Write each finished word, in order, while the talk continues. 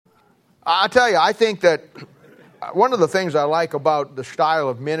I tell you, I think that one of the things I like about the style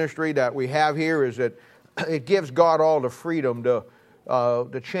of ministry that we have here is that it gives God all the freedom to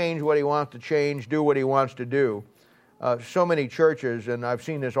change what He wants to change, do what He wants to do. So many churches, and I've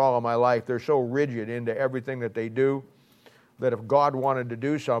seen this all of my life, they're so rigid into everything that they do that if God wanted to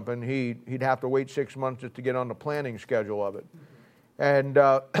do something, He'd have to wait 6 months just to get on the planning schedule of it. And,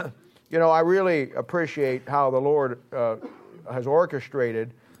 I really appreciate how the Lord has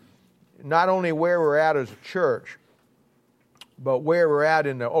orchestrated not only where we're at as a church, but where we're at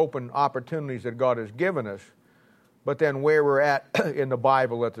in the open opportunities that God has given us, but then where we're at in the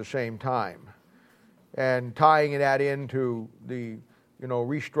Bible at the same time. And tying that into the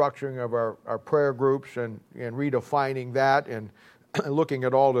restructuring of our prayer groups and redefining that and looking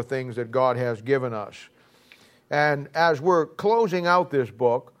at all the things that God has given us. And as we're closing out this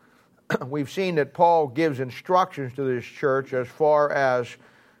book, we've seen that Paul gives instructions to this church as far as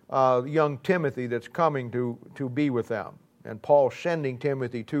young Timothy that's coming to be with them. And Paul's sending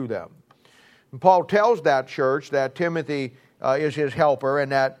Timothy to them. And Paul tells that church that Timothy is his helper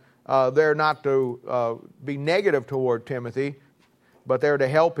and that they're not to be negative toward Timothy, but they're to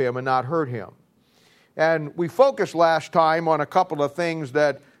help him and not hurt him. And we focused last time on a couple of things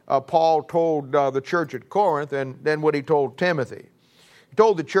that Paul told the church at Corinth and then what he told Timothy. He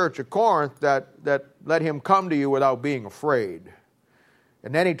told the church at Corinth that let him come to you without being afraid.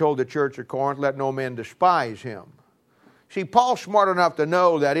 And then he told the church at Corinth, let no man despise him. See, Paul's smart enough to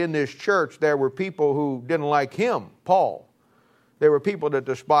know that in this church there were people who didn't like him, Paul. There were people that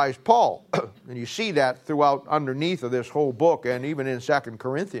despised Paul. And you see that throughout underneath of this whole book and even in 2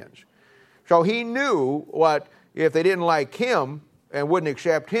 Corinthians. So he knew what, if they didn't like him and wouldn't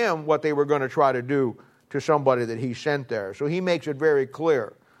accept him, what they were going to try to do to somebody that he sent there. So he makes it very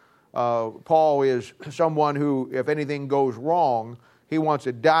clear. Paul is someone who, if anything goes wrong, he wants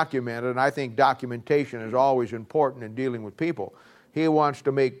it documented, and I think documentation is always important in dealing with people. He wants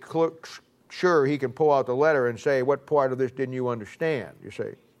to make sure he can pull out the letter and say, what part of this didn't you understand? You see,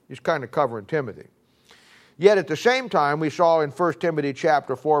 he's kind of covering Timothy. Yet at the same time, we saw in 1 Timothy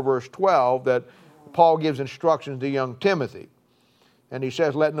chapter 4, verse 12, that Paul gives instructions to young Timothy. And he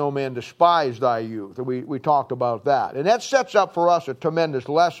says, let no man despise thy youth. And we talked about that. And that sets up for us a tremendous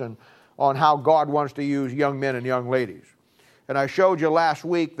lesson on how God wants to use young men and young ladies. And I showed you last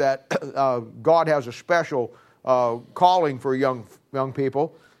week that God has a special calling for young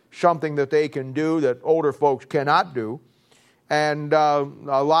people, something that they can do that older folks cannot do. And a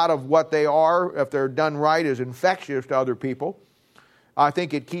lot of what they are, if they're done right, is infectious to other people. I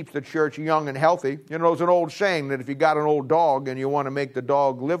think it keeps the church young and healthy. There's an old saying that if you got an old dog and you want to make the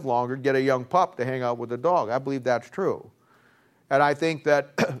dog live longer, get a young pup to hang out with the dog. I believe that's true. And I think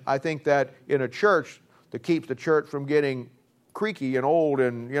that in a church, that keeps the church from getting creaky and old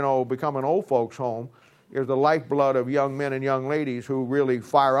and, becoming old folks' home, is the lifeblood of young men and young ladies who really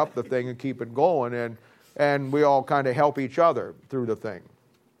fire up the thing and keep it going, and we all kind of help each other through the thing.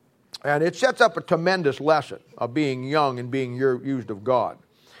 And it sets up a tremendous lesson of being young and being used of God.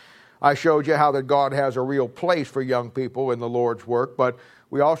 I showed you how that God has a real place for young people in the Lord's work, but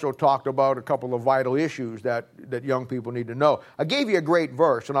we also talked about a couple of vital issues that young people need to know. I gave you a great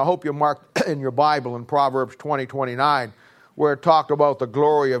verse, and I hope you marked in your Bible in Proverbs 20:29, where it talked about the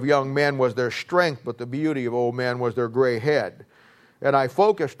glory of young men was their strength, but the beauty of old men was their gray head. And I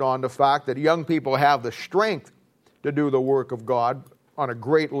focused on the fact that young people have the strength to do the work of God on a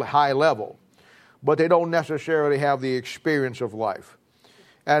great high level, but they don't necessarily have the experience of life.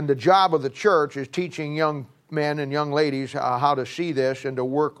 And the job of the church is teaching young men and young ladies how to see this and to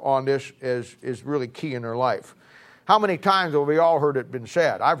work on this is really key in their life. How many times have we all heard it been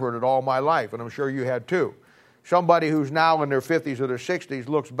said? I've heard it all my life, and I'm sure you had too. Somebody who's now in their 50s or their 60s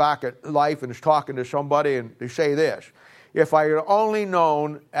looks back at life and is talking to somebody and they say this, if I had only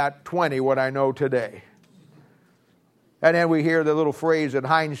known at 20 what I know today. And then we hear the little phrase that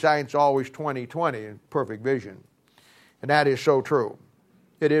hindsight's always 20/20, perfect vision. And that is so true.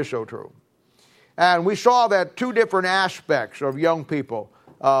 It is so true. And we saw that two different aspects of young people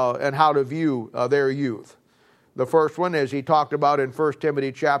and how to view their youth. The first one, as he talked about in 1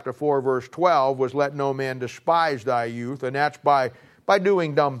 Timothy chapter 4, verse 12, was let no man despise thy youth, and that's by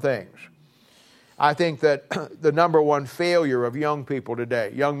doing dumb things. I think that the number one failure of young people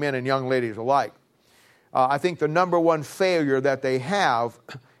today, young men and young ladies alike, I think the number one failure that they have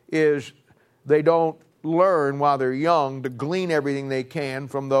is they don't learn while they're young to glean everything they can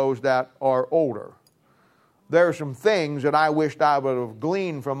from those that are older. There are some things that I wished I would have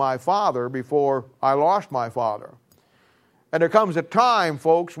gleaned from my father before I lost my father. And there comes a time,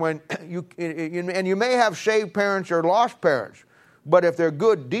 folks, when you may have saved parents or lost parents, But if they're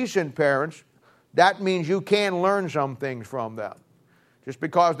good, decent parents, that means you can learn some things from them. Just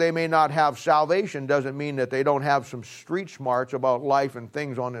because they may not have salvation doesn't mean that they don't have some street smarts about life and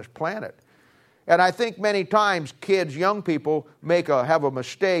things on this planet. And I think many times kids, young people, have a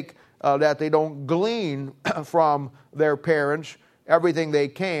mistake that they don't glean from their parents everything they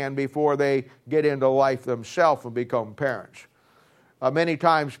can before they get into life themselves and become parents. Many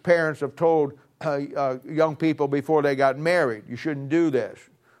times parents have told young people before they got married, you shouldn't do this.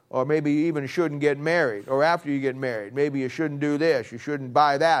 Or maybe you even shouldn't get married. Or after you get married, maybe you shouldn't do this. You shouldn't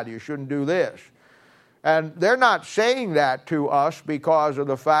buy that. You shouldn't do this. And they're not saying that to us because of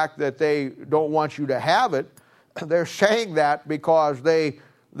the fact that they don't want you to have it. They're saying that because they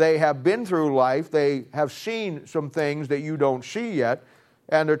have been through life. They have seen some things that you don't see yet.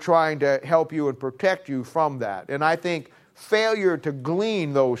 And they're trying to help you and protect you from that. And I think failure to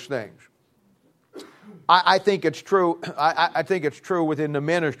glean those things, I think it's true. I think it's true within the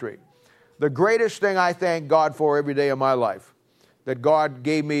ministry. The greatest thing I thank God for every day of my life, that God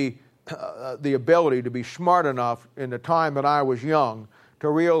gave me the ability to be smart enough in the time that I was young to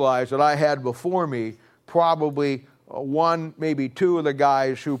realize that I had before me probably one, maybe two of the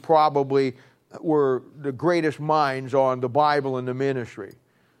guys who probably were the greatest minds on the Bible and the ministry.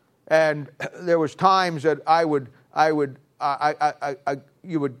 And there was times that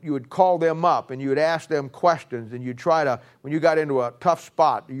you would call them up and you would ask them questions, and you'd try to, when you got into a tough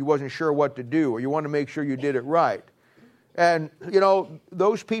spot, you wasn't sure what to do, or you want to make sure you did it right. And,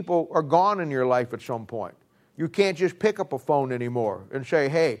 those people are gone in your life at some point. You can't just pick up a phone anymore and say,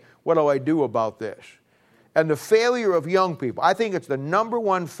 hey, what do I do about this? And the failure of young people, I think it's the number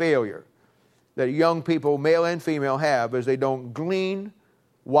one failure that young people, male and female, have, is they don't glean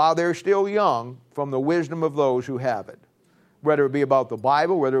while they're still young from the wisdom of those who have it. Whether it be about the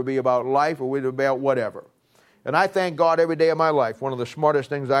Bible, whether it be about life, or whether it be about whatever. And I thank God every day of my life. One of the smartest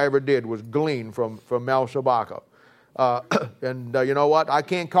things I ever did was glean from Mel Sabaka. And you know what? I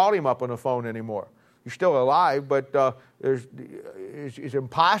can't call him up on the phone anymore. He's still alive, but it's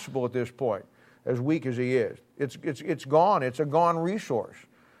impossible at this point, as weak as he is. It's gone. It's a gone resource.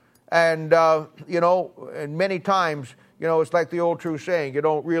 And, and many times, it's like the old true saying,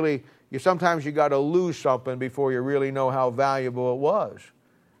 sometimes you got to lose something before you really know how valuable it was.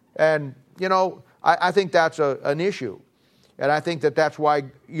 And, I think that's an issue. And I think that's why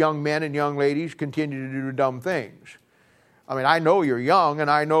young men and young ladies continue to do dumb things. I mean, I know you're young,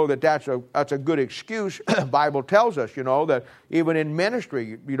 and I know that's a good excuse. The Bible tells us, that even in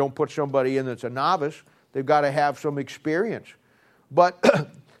ministry, you don't put somebody in that's a novice. They've got to have some experience. But,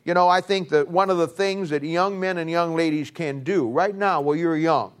 I think that one of the things that young men and young ladies can do right now while you're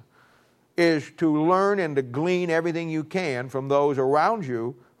young is to learn and to glean everything you can from those around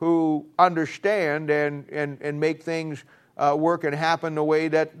you who understand and make things work and happen the way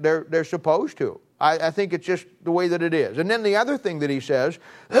that they're supposed to. I think it's just the way that it is. And then the other thing that he says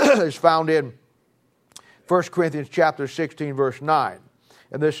is found in 1 Corinthians chapter 16, verse 9.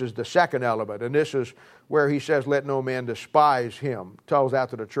 And this is the second element. And this is where he says, let no man despise him. Tells that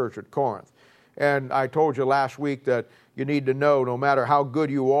to the church at Corinth. And I told you last week that you need to know, no matter how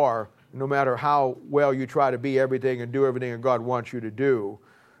good you are, no matter how well you try to be everything and do everything that God wants you to do,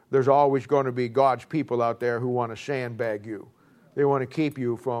 there's always going to be God's people out there who want to sandbag you. They want to keep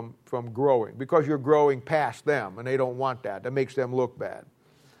you from growing because you're growing past them, and they don't want that. That makes them look bad.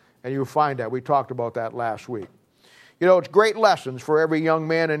 And you'll find that. We talked about that last week. It's great lessons for every young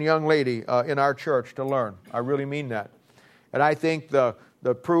man and young lady in our church to learn. I really mean that. And I think the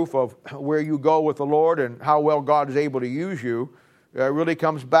proof of where you go with the Lord and how well God is able to use you really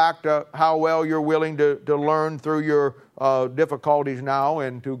comes back to how well you're willing to learn through your difficulties now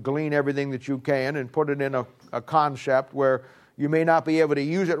and to glean everything that you can and put it in a concept where you may not be able to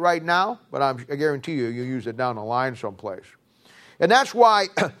use it right now, but I guarantee you use it down the line someplace. And that's why,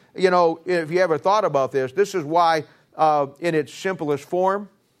 if you ever thought about this is why in its simplest form,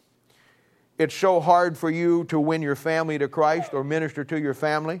 it's so hard for you to win your family to Christ or minister to your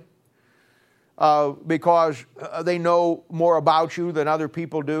family. Because they know more about you than other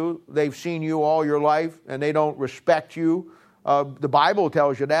people do. They've seen you all your life, and they don't respect you. The Bible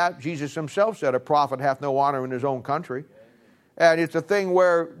tells you that. Jesus himself said, a prophet hath no honor in his own country. And it's a thing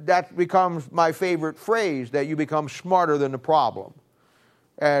where that becomes my favorite phrase, that you become smarter than the problem.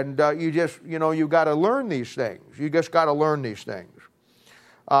 And you've got to learn these things. You just got to learn these things.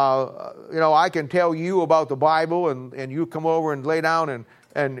 I can tell you about the Bible, and you come over and lay down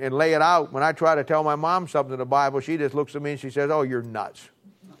and lay it out. When I try to tell my mom something in the Bible, she just looks at me and she says, oh, you're nuts.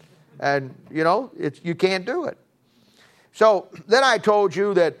 And, you can't do it. So then I told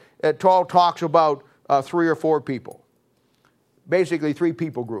you that Paul talks about 3 or 4 people basically three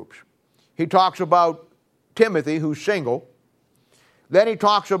people groups. He talks about Timothy, who's single. Then he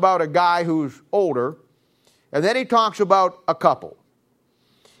talks about a guy who's older. And then he talks about a couple.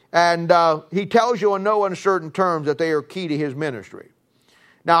 And he tells you in no uncertain terms that they are key to his ministry.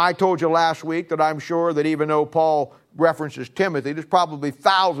 Now, I told you last week that I'm sure that even though Paul references Timothy, there's probably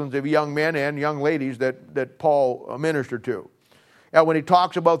thousands of young men and young ladies that Paul ministered to. And when he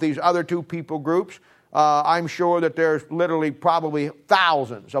talks about these other two people groups, I'm sure that there's literally probably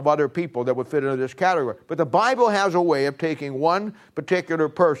thousands of other people that would fit into this category. But the Bible has a way of taking one particular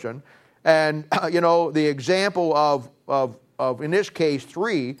person and, the example of, in this case,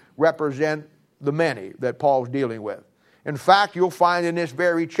 three represent the many that Paul's dealing with. In fact, you'll find in this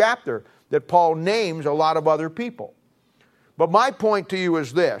very chapter that Paul names a lot of other people. But my point to you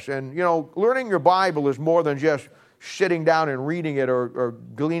is this, and, learning your Bible is more than just sitting down and reading it or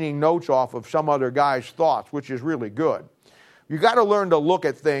gleaning notes off of some other guy's thoughts, which is really good. You got to learn to look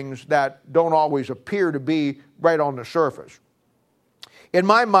at things that don't always appear to be right on the surface. In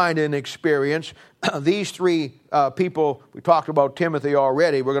my mind and experience, these three people, we talked about Timothy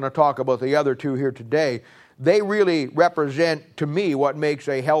already, we're going to talk about the other two here today. They really represent, to me, what makes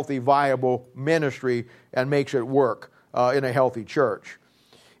a healthy, viable ministry and makes it work in a healthy church.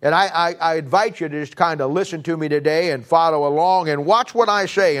 And I invite you to just kind of listen to me today and follow along and watch what I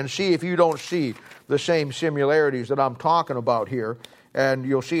say and see if you don't see the same similarities that I'm talking about here, and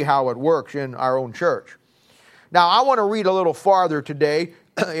you'll see how it works in our own church. Now, I want to read a little farther today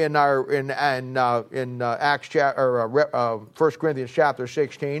in Acts chapter 1 Corinthians chapter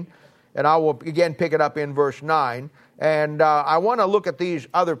 16, and I will again pick it up in verse 9. And I want to look at these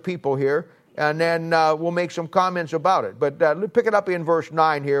other people here, and then we'll make some comments about it. But let's pick it up in verse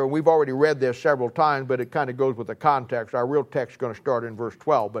 9 here. We've already read this several times, but it kind of goes with the context. Our real text is going to start in verse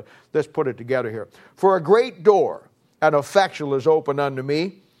 12, but let's put it together here. For a great door and effectual is open unto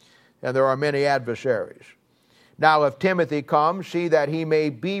me, and there are many adversaries. Now if Timothy comes, see that he may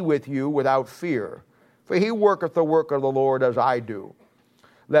be with you without fear. For he worketh the work of the Lord as I do.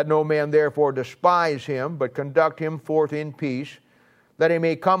 Let no man therefore despise him, but conduct him forth in peace, that he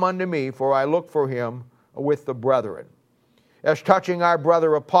may come unto me, for I look for him with the brethren. As touching our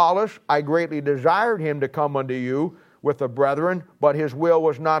brother Apollos, I greatly desired him to come unto you with the brethren, but his will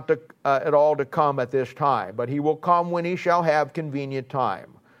was not at all to come at this time. But he will come when he shall have convenient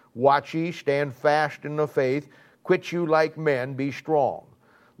time. Watch ye, stand fast in the faith, quit you like men, be strong.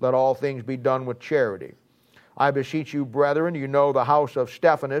 Let all things be done with charity. I beseech you, brethren, you know the house of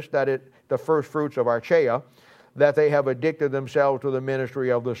Stephanas, the first fruits of Achaia, that they have addicted themselves to the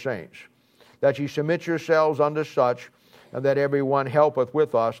ministry of the saints. That ye submit yourselves unto such, and that every one helpeth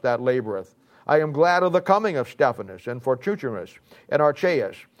with us that laboreth. I am glad of the coming of Stephanas, and Fortunatus, and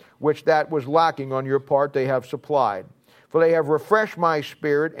Archias, which that was lacking on your part they have supplied. For they have refreshed my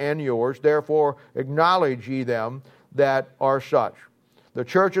spirit and yours, therefore acknowledge ye them that are such. The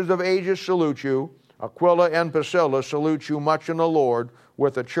churches of Asia salute you. Aquila and Priscilla salute you much in the Lord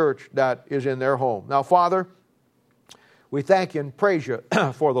with the church that is in their home. Now, Father, we thank you and praise you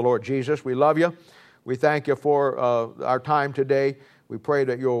for the Lord Jesus. We love you. We thank you for our time today. We pray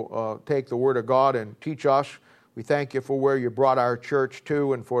that you'll take the Word of God and teach us. We thank you for where you brought our church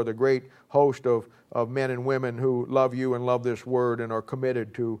to and for the great host of men and women who love you and love this Word and are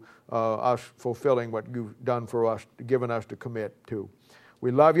committed to us fulfilling what you've done for us, given us to commit to. We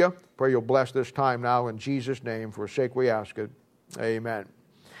love you. Pray you'll bless this time now in Jesus' name. For sake we ask it. Amen.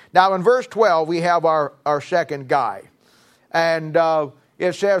 Now in verse 12 we have our second guy. And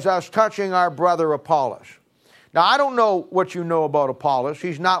it says, us touching our brother Apollos. Now I don't know what you know about Apollos.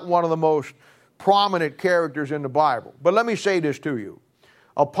 He's not one of the most prominent characters in the Bible. But let me say this to you.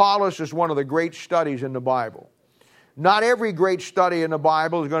 Apollos is one of the great studies in the Bible. Not every great study in the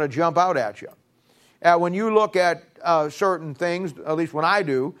Bible is going to jump out at you. When you look at certain things, at least when I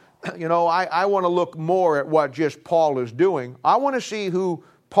do, I want to look more at what just Paul is doing. I want to see who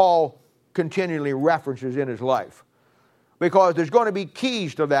Paul continually references in his life. Because there's going to be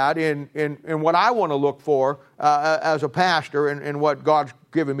keys to that in what I want to look for as a pastor and what God's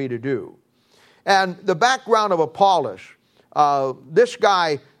given me to do. And the background of Apollos, this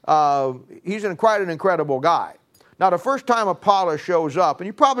guy, he's quite an incredible guy. Now, the first time Apollos shows up, and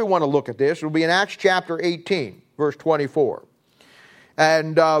you probably want to look at this, it'll be in Acts chapter 18, verse 24.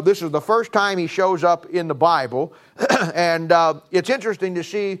 And this is the first time he shows up in the Bible. And it's interesting to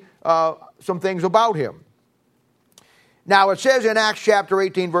see some things about him. Now, it says in Acts chapter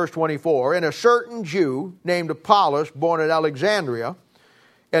 18, verse 24, and a certain Jew named Apollos, born at Alexandria,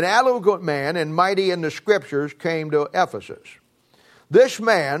 an eloquent man and mighty in the Scriptures, came to Ephesus. This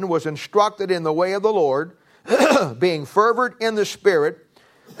man was instructed in the way of the Lord, being fervent in the Spirit,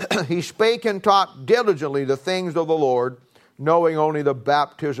 he spake and taught diligently the things of the Lord, knowing only the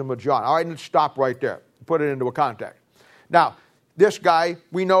baptism of John. All right, let's stop right there. Put it into a context. Now, this guy,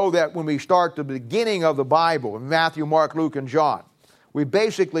 we know that when we start the beginning of the Bible, in Matthew, Mark, Luke, and John, we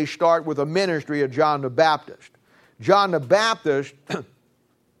basically start with a ministry of John the Baptist. John the Baptist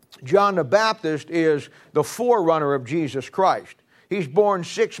is the forerunner of Jesus Christ. He's born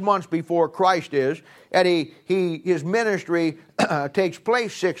 6 months before Christ is, and his ministry takes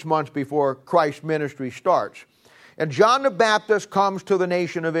place 6 months before Christ's ministry starts. And John the Baptist comes to the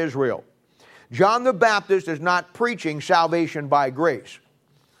nation of Israel. John the Baptist is not preaching salvation by grace.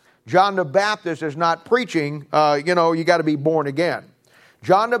 John the Baptist is not preaching, you got to be born again.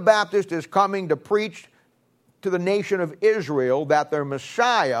 John the Baptist is coming to preach to the nation of Israel that their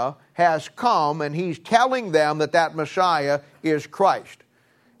Messiah has come, and he's telling them that Messiah is Christ.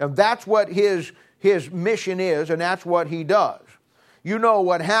 And that's what his mission is, and that's what he does. You know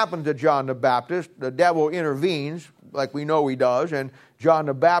what happened to John the Baptist. The devil intervenes, like we know he does, and John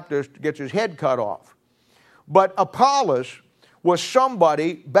the Baptist gets his head cut off. But Apollos was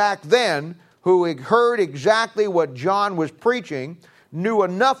somebody back then who had heard exactly what John was preaching, knew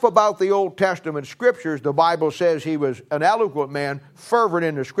enough about the Old Testament Scriptures. The Bible says he was an eloquent man, fervent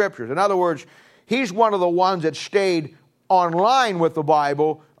in the Scriptures. In other words, he's one of the ones that stayed online with the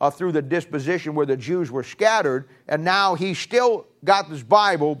Bible through the disposition where the Jews were scattered, and now he's still got this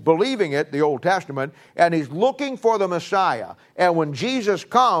Bible, believing it, the Old Testament, and he's looking for the Messiah. And when Jesus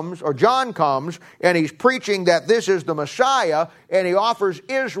comes, or John comes, and he's preaching that this is the Messiah, and he offers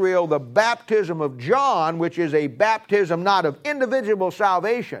Israel the baptism of John, which is a baptism not of individual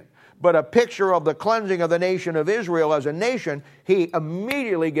salvation, but a picture of the cleansing of the nation of Israel as a nation, he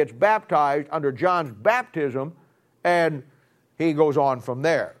immediately gets baptized under John's baptism, and he goes on from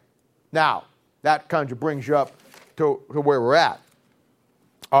there. Now, that kind of brings you up to where we're at.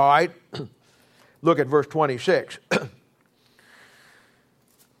 All right? Look at verse 26.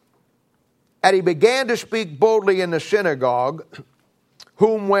 And he began to speak boldly in the synagogue,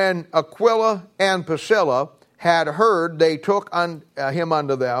 whom when Aquila and Priscilla had heard, they took him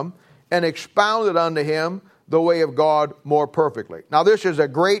unto them, and expounded unto him the way of God more perfectly. Now, this is a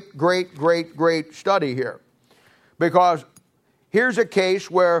great study here. Because here's a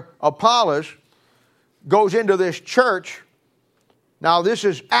case where Apollos goes into this church. Now, this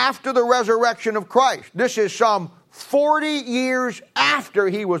is after the resurrection of Christ. This is some 40 years after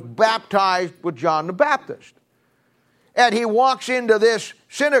he was baptized with John the Baptist. And he walks into this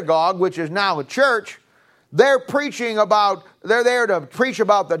synagogue, which is now a church. They're there to preach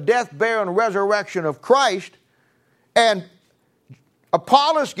about the death, burial, and resurrection of Christ. And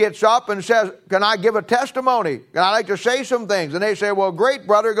Apollos gets up and says, can I give a testimony? Can I like to say some things? And they say, well, great,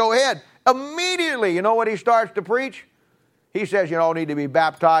 brother, go ahead. Immediately, you know what he starts to preach? He says, you don't need to be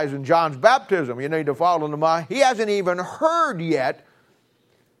baptized in John's baptism. You need to follow him. He hasn't even heard yet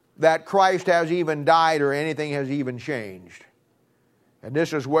that Christ has even died or anything has even changed. And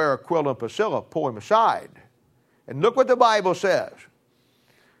this is where Aquila and Priscilla pull him aside. And look what the Bible says.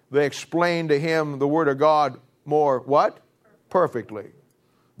 They explain to him the Word of God more, what? Perfectly.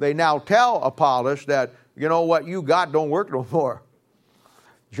 They now tell Apollos that, you know what you got don't work no more.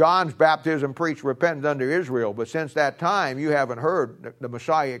 John's baptism preached repentance unto Israel, but since that time you haven't heard. The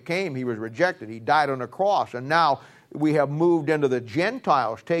Messiah came, he was rejected, he died on a cross, and now we have moved into the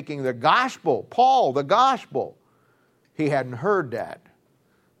Gentiles, taking the gospel, Paul, the gospel. He hadn't heard that.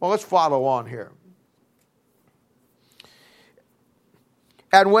 Well, let's follow on here.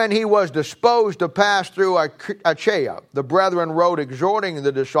 And when he was disposed to pass through Achaia, the brethren wrote exhorting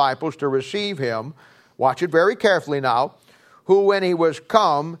the disciples to receive him. Watch it very carefully now. Who when he was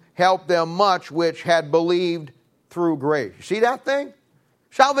come helped them much which had believed through grace. See that thing?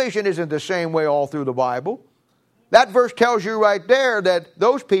 Salvation isn't the same way all through the Bible. That verse tells you right there that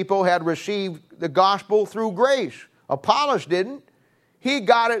those people had received the gospel through grace. Apollos didn't. He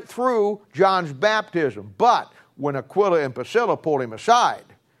got it through John's baptism. But when Aquila and Priscilla pulled him aside,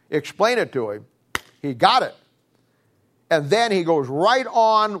 explained it to him, he got it. And then he goes right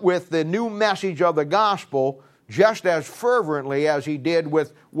on with the new message of the gospel just as fervently as he did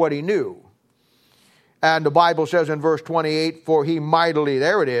with what he knew. And the Bible says in verse 28, for he mightily,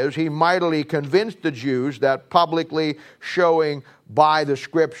 there it is, he mightily convinced the Jews, that publicly showing by the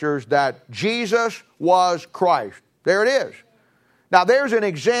Scriptures that Jesus was Christ. There it is. Now there's an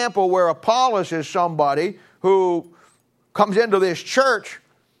example where Apollos is somebody who comes into this church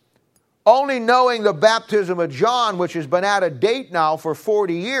only knowing the baptism of John, which has been out of date now for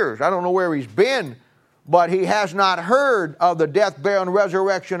 40 years. I don't know where he's been but he has not heard of the death, burial, and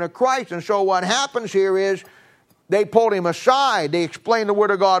resurrection of Christ. And so what happens here is they pulled him aside. They explained the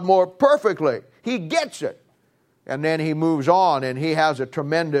Word of God more perfectly. He gets it. And then he moves on, and he has a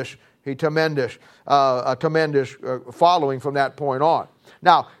tremendous following from that point on.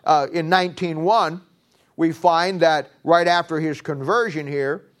 Now, in 1901, we find that right after his conversion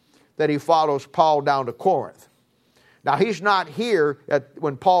here, that he follows Paul down to Corinth. Now, he's not here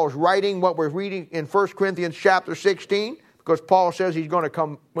when Paul's writing what we're reading in 1 Corinthians chapter 16, because Paul says he's going to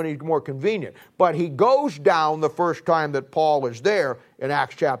come when he's more convenient. But he goes down the first time that Paul is there in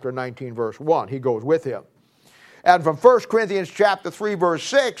Acts chapter 19, verse 1. He goes with him. And from 1 Corinthians chapter 3, verse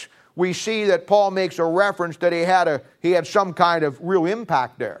 6, we see that Paul makes a reference that he had some kind of real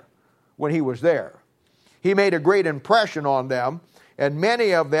impact there when he was there. He made a great impression on them, and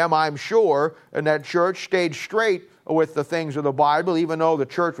many of them, I'm sure, in that church stayed straight with the things of the Bible, even though the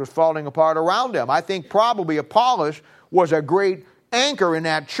church was falling apart around them. I think probably Apollos was a great anchor in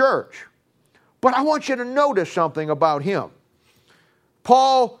that church. But I want you to notice something about him.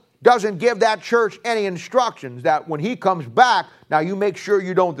 Paul doesn't give that church any instructions that when he comes back, now you make sure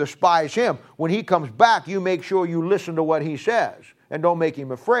you don't despise him. When he comes back, you make sure you listen to what he says and don't make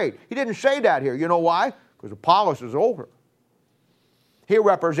him afraid. He didn't say that here. You know why? Because Apollos is older. He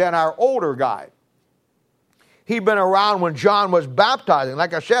represents our older guy. He'd been around when John was baptizing.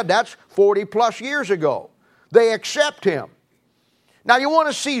 Like I said, that's 40 plus years ago. They accept him. Now you want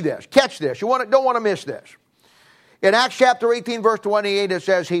to see this, catch this. Don't want to miss this. In Acts chapter 18, verse 28, it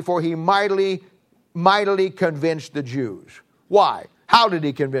says, For he mightily convinced the Jews. Why? How did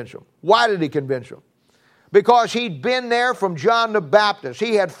he convince them? Why did he convince them? Because he'd been there from John the Baptist.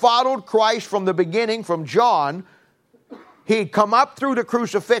 He had followed Christ from the beginning, from John. He'd come up through the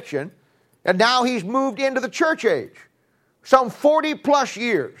crucifixion, and now he's moved into the church age. Some 40 plus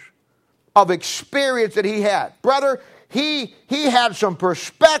years of experience that he had. Brother, he had some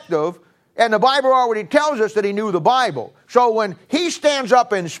perspective. And the Bible already tells us that he knew the Bible. So when he stands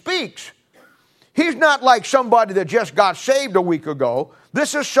up and speaks, he's not like somebody that just got saved a week ago.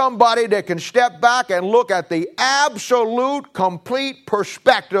 This is somebody that can step back and look at the absolute, complete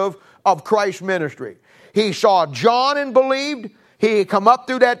perspective of Christ's ministry. He saw John and believed. He had come up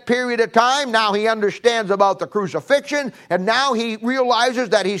through that period of time. Now he understands about the crucifixion. And now he realizes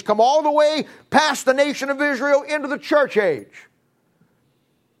that he's come all the way past the nation of Israel into the church age.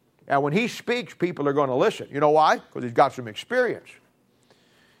 And when he speaks, people are going to listen. You know why? Because he's got some experience.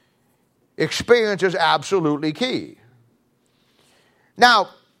 Experience is absolutely key.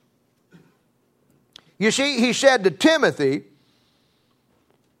 Now, you see, he said to Timothy,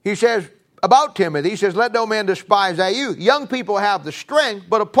 he says about Timothy, he says, let no man despise thy youth. Young people have the strength,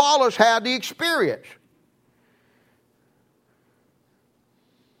 but Apollos had the experience.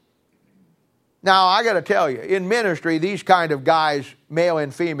 Now, I got to tell you, in ministry, these kind of guys, male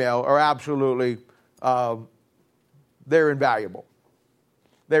and female, are absolutely, they're invaluable.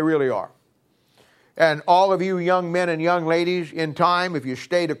 They really are. And all of you young men and young ladies, in time, if you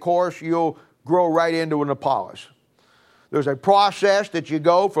stay the course, you'll grow right into an Apollos. There's a process that you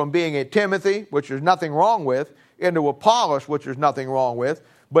go from being a Timothy, which there's nothing wrong with, into Apollos, which there's nothing wrong with,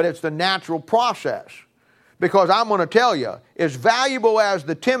 but it's the natural process. Because I'm going to tell you, as valuable as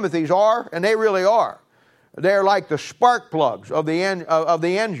the Timothys are, and they really are, they're like the spark plugs of the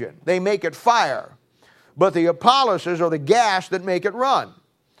engine. They make it fire. But the Apolloses are the gas that make it run.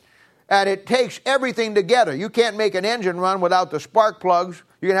 And it takes everything together. You can't make an engine run without the spark plugs.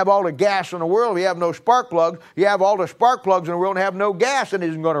 You can have all the gas in the world. If you have no spark plugs, you have all the spark plugs in the world and have no gas, and it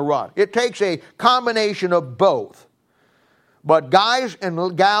isn't going to run. It takes a combination of both. But guys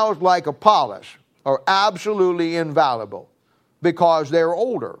and gals like Apollos are absolutely invaluable because they're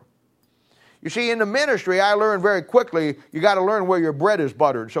older. You see, in the ministry, I learned very quickly, you got to learn where your bread is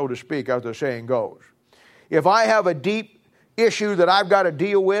buttered, so to speak, as the saying goes. If I have a deep issue that I've got to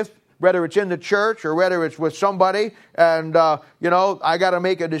deal with, whether it's in the church or whether it's with somebody, and, I got to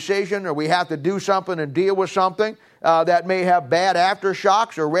make a decision or we have to do something and deal with something that may have bad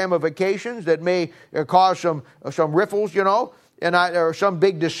aftershocks or ramifications that may cause some riffles, or some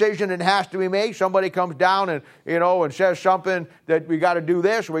big decision that has to be made. Somebody comes down and says something that we got to do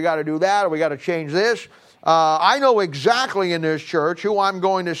this, or we got to do that, or we got to change this. I know exactly in this church who I'm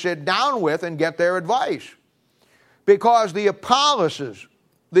going to sit down with and get their advice. Because the Apolloses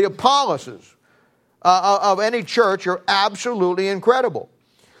of any church are absolutely incredible.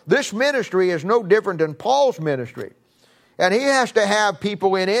 This ministry is no different than Paul's ministry. And he has to have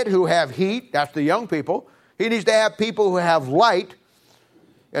people in it who have heat. That's the young people. He needs to have people who have light.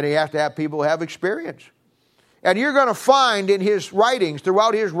 And he has to have people who have experience. And you're going to find in his writings,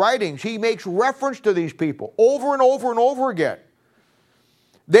 throughout his writings, he makes reference to these people over and over and over again.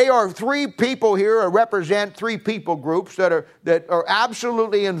 They are three people here, or represent three people groups that are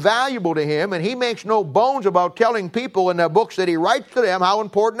absolutely invaluable to him, and he makes no bones about telling people in the books that he writes to them how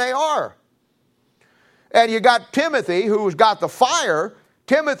important they are. And you got Timothy, who's got the fire,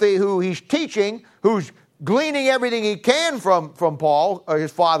 Timothy, who he's teaching, who's gleaning everything he can from Paul,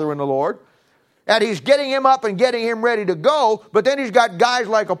 his father in the Lord, and he's getting him up and getting him ready to go. But then he's got guys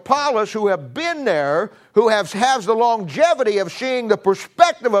like Apollos who have been there, who has the longevity of seeing the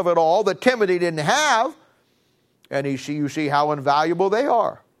perspective of it all that Timothy didn't have. And you see how invaluable they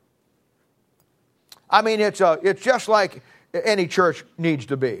are. I mean, it's just like any church needs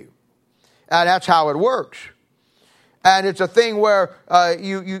to be. And that's how it works. And it's a thing where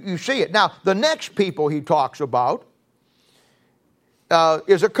you see it. Now, the next people he talks about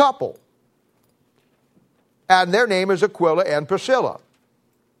is a couple. And their name is Aquila and Priscilla.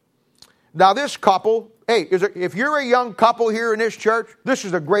 Now, this couple, if you're a young couple here in this church, this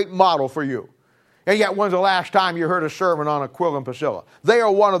is a great model for you. And yet, when's the last time you heard a sermon on Aquila and Priscilla? They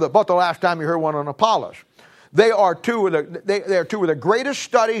are about the last time you heard one on Apollos. They are two of the greatest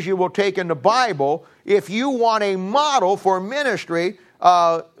studies you will take in the Bible if you want a model for ministry,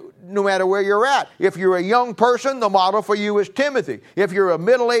 no matter where you're at. If you're a young person, the model for you is Timothy. If you're a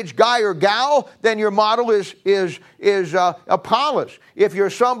middle-aged guy or gal, then your model is Apollos. If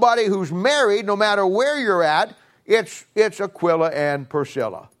you're somebody who's married, no matter where you're at, it's Aquila and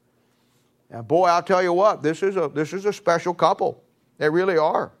Priscilla. And boy, I'll tell you what, this is a special couple. They really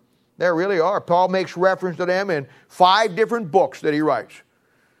are. They really are. Paul makes reference to them in 5 different books that he writes.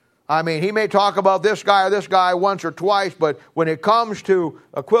 I mean, he may talk about this guy once or twice, but when it comes to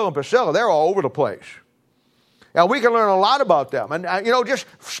Aquila and Priscilla, they're all over the place. And we can learn a lot about them. And, just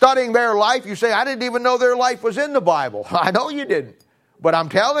studying their life, you say, I didn't even know their life was in the Bible. I know you didn't. But I'm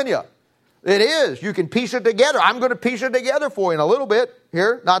telling you, it is. You can piece it together. I'm going to piece it together for you in a little bit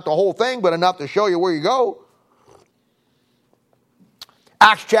here. Not the whole thing, but enough to show you where you go.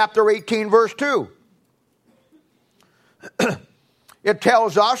 Acts chapter 18, verse 2. It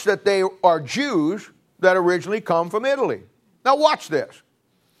tells us that they are Jews that originally come from Italy. Now watch this.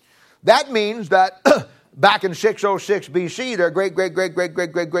 That means that back in 606 BC, their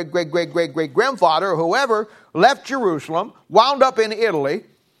great-great-great-great-great-great-great-great-great-great-grandfather, or whoever, left Jerusalem, wound up in Italy.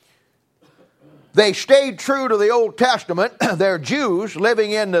 They stayed true to the Old Testament. They're Jews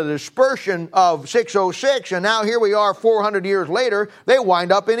living in the dispersion of 606, and now here we are 400 years later, they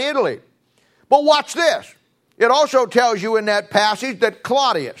wind up in Italy. But watch this. It also tells you in that passage that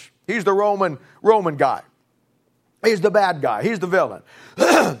Claudius, he's the Roman guy. He's the bad guy. He's the villain.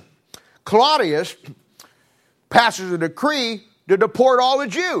 Claudius passes a decree to deport all the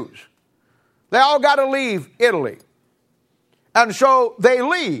Jews. They all got to leave Italy. And so they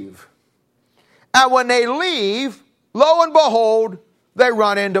leave. And when they leave, lo and behold, they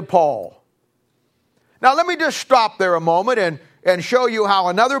run into Paul. Now let me just stop there a moment and show you how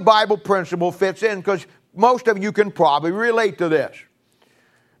another Bible principle fits in, because most of you can probably relate to this.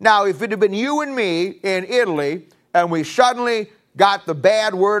 Now, if it had been you and me in Italy, and we suddenly got the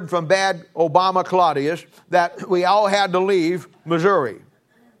bad word from bad Obama Claudius that we all had to leave Missouri,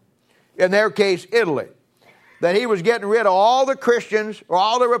 in their case, Italy, that he was getting rid of all the Christians, or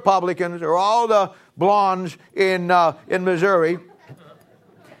all the Republicans, or all the blondes in Missouri,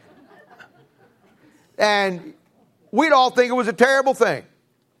 and we'd all think it was a terrible thing.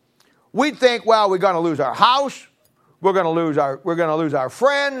 We'd think, well, we're going to lose our house, we're going to lose our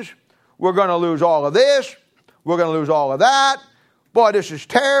friends, we're going to lose all of this, we're going to lose all of that. Boy, this is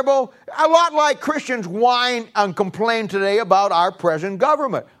terrible. A lot like Christians whine and complain today about our present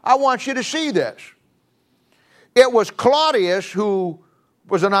government. I want you to see this. It was Claudius who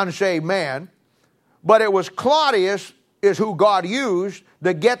was an unsaved man, but it was Claudius is who God used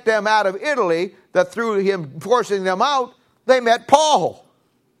to get them out of Italy, that through him forcing them out, they met Paul.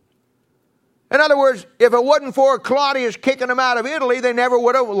 In other words, if it wasn't for Claudius kicking them out of Italy, they never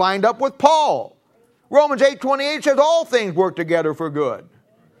would have lined up with Paul. Romans 8:28 says all things work together for good.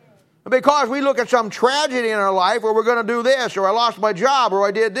 Because we look at some tragedy in our life, or we're going to do this, or I lost my job, or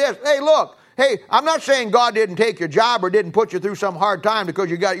I did this. Hey, I'm not saying God didn't take your job or didn't put you through some hard time because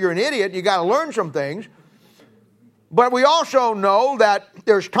you're an idiot. You got to learn some things. But we also know that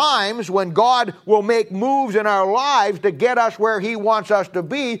there's times when God will make moves in our lives to get us where He wants us to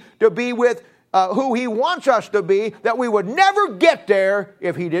be with who He wants us to be, that we would never get there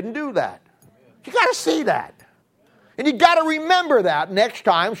if He didn't do that. You got to see that. And you got to remember that next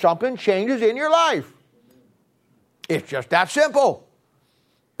time something changes in your life. It's just that simple.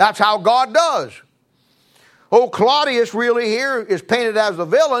 That's how God does. Old Claudius really here is painted as the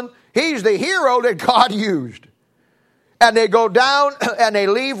villain. He's the hero that God used. And they go down and they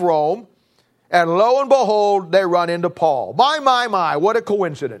leave Rome. And lo and behold, they run into Paul. My, what a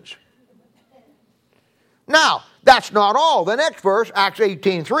coincidence. Now, that's not all. The next verse, Acts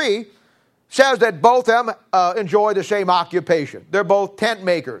 18:3, says that both of them enjoy the same occupation. They're both tent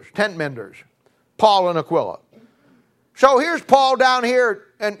makers, tent menders, Paul and Aquila. So here's Paul down here,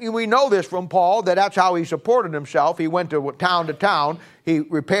 and we know this from Paul, that that's how he supported himself. He went to town. He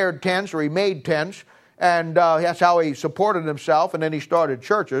repaired tents, or he made tents, and that's how he supported himself, and then he started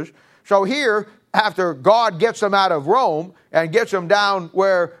churches. So here, after God gets them out of Rome and gets them down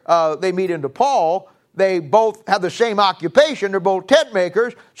where they meet into Paul, they both have the same occupation. They're both tent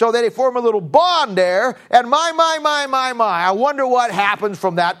makers, so they form a little bond there. And my, I wonder what happens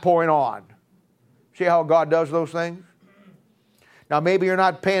from that point on. See how God does those things? Now, maybe you're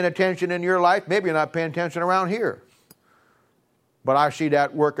not paying attention in your life. Maybe you're not paying attention around here. But I see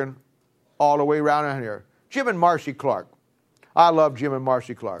that working all the way around here. Jim and Marcy Clark. I love Jim and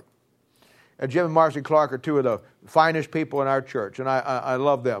Marcy Clark. And Jim and Marcy Clark are two of the finest people in our church, and I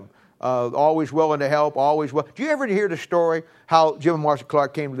love them. Always willing to help, always willing. Do you ever hear the story how Jim and Marcy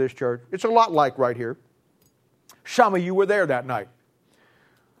Clark came to this church? It's a lot like right here. Some of you were there that night.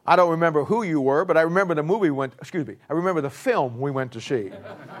 I don't remember who you were, but I remember the I remember the film we went to see.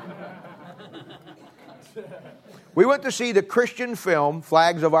 We went to see the Christian film,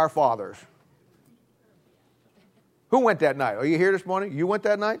 Flags of Our Fathers. Who went that night? Are you here this morning? You went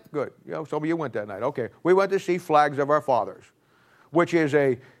that night? Good. Some of you went that night. Okay. We went to see Flags of Our Fathers, which is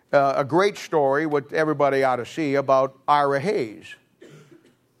a great story, what everybody ought to see, about Ira Hayes.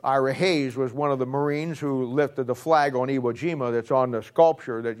 Ira Hayes was one of the Marines who lifted the flag on Iwo Jima that's on the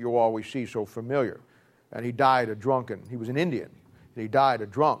sculpture that you always see so familiar. And he died a drunken. He was an Indian. And he died a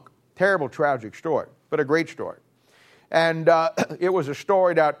drunk. Terrible, tragic story, but a great story. And it was a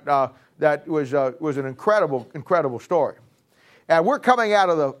story that was an incredible story. And we're coming out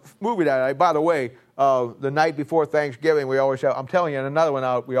of the movie that night. By the way, the night before Thanksgiving, we always have, I'm telling you, another one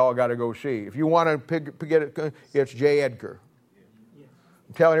out we all got to go see. If you want to get it, it's J. Edgar.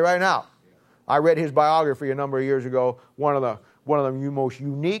 I'm telling you right now. I read his biography a number of years ago. One of the most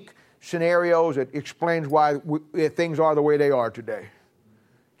unique scenarios that explains why things are the way they are today.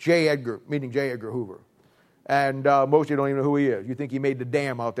 J. Edgar, meaning J. Edgar Hoover. And most of you don't even know who he is. You think he made the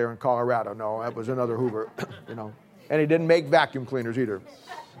dam out there in Colorado. No, that was another Hoover. And he didn't make vacuum cleaners either.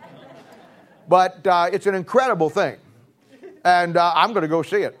 But it's an incredible thing. And I'm going to go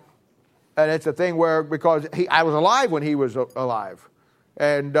see it. And it's a thing where, because I was alive when he was alive.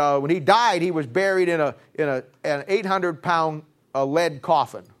 And when he died, he was buried in an 800-pound lead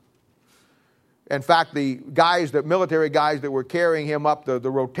coffin. In fact, the military guys that were carrying him up the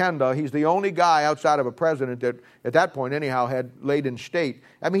rotunda, he's the only guy outside of a president that, at that point anyhow, had laid in state.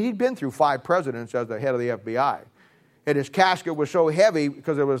 I mean, he'd been through 5 presidents as the head of the FBI. And his casket was so heavy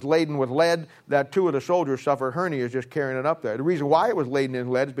because it was laden with lead that 2 of the soldiers suffered hernias just carrying it up there. The reason why it was laden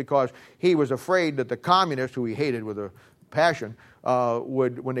in lead is because he was afraid that the communists, who he hated with a passion,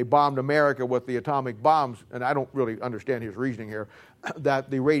 when they bombed America with the atomic bombs, and I don't really understand his reasoning here, that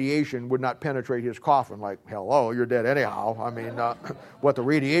the radiation would not penetrate his coffin. Like, hello, you're dead anyhow. I mean, what the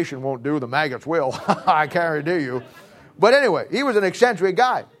radiation won't do, the maggots will. I guarantee you. But anyway, he was an eccentric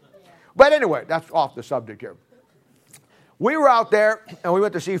guy. But anyway, that's off the subject here. We were out there, and we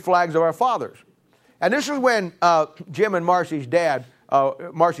went to see Flags of Our Fathers. And this is when Jim and Marcy's dad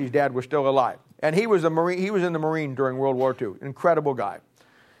was still alive. And he was a Marine. He was in the Marine during World War II. Incredible guy.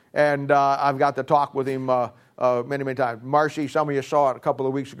 And I've got to talk with him many times. Marcy, some of you saw it a couple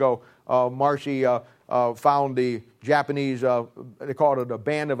of weeks ago. Marcy found the Japanese, they called it a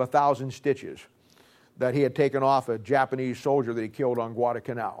band of 1,000 stitches, that he had taken off a Japanese soldier that he killed on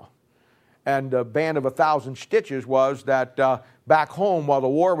Guadalcanal. And the band of 1,000 stitches was that back home while the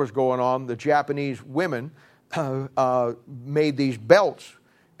war was going on, the Japanese women made these belts.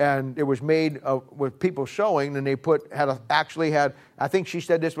 And it was made with people sewing, and they I think she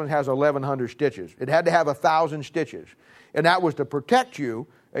said this one has 1,100 stitches. It had to have 1,000 stitches. And that was to protect you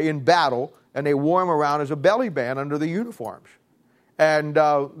in battle, and they wore them around as a belly band under the uniforms. And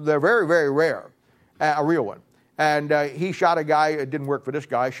they're very, very rare, a real one. And he shot a guy, it didn't work for this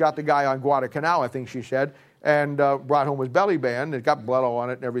guy, shot the guy on Guadalcanal, I think she said, and brought home his belly band. It got blood all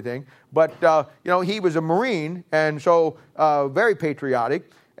on it and everything. But, he was a Marine, and so very patriotic.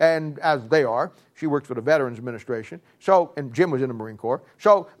 And as they are, she works for the Veterans Administration. And Jim was in the Marine Corps.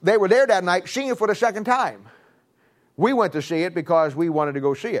 So they were there that night seeing it for the second time. We went to see it because we wanted to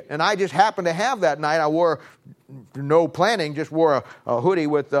go see it. And I just happened to have that night, I wore, no planning, just wore a hoodie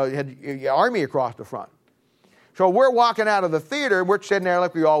with had Army across the front. So we're walking out of the theater, and we're sitting there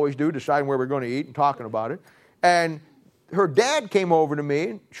like we always do, deciding where we're going to eat and talking about it. And her dad came over to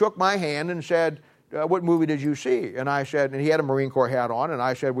me, shook my hand, and said, what movie did you see? And I said, and he had a Marine Corps hat on, and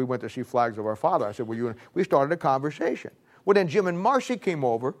I said, we went to see Flags of Our Father. I said, we started a conversation. Well, then Jim and Marcy came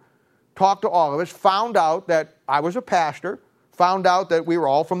over, talked to all of us, found out that I was a pastor, found out that we were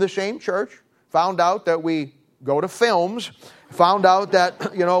all from the same church, found out that we go to films, found out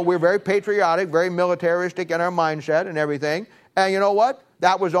that, we're very patriotic, very militaristic in our mindset and everything. And you know what?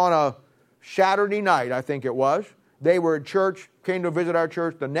 That was on a Saturday night, I think it was. They were at church, came to visit our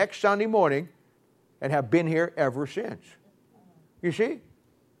church the next Sunday morning, and have been here ever since. You see?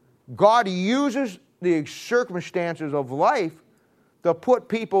 God uses the circumstances of life to put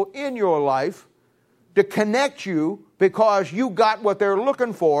people in your life to connect you because you got what they're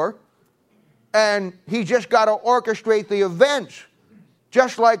looking for, and He just got to orchestrate the events,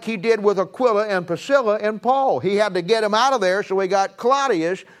 just like He did with Aquila and Priscilla and Paul. He had to get them out of there, so He got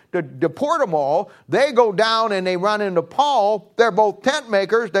Claudius to deport them all. They go down and they run into Paul. They're both tent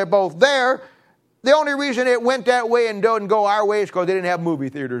makers. They're both there. The only reason it went that way and didn't go our way is because they didn't have movie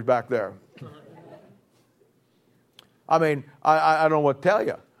theaters back there. I mean, I don't know what to tell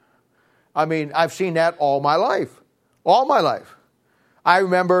you. I mean, I've seen that all my life. All my life. I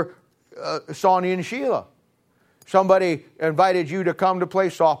remember Sonny and Sheila. Somebody invited you to come to play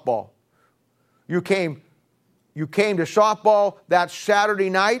softball. You came to softball that Saturday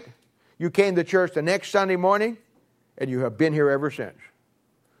night. You came to church the next Sunday morning, and you have been here ever since.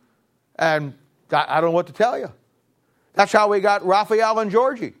 And I don't know what to tell you. That's how we got Raphael and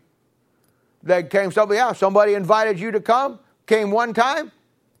Georgie. They came, somebody invited you to come, came one time,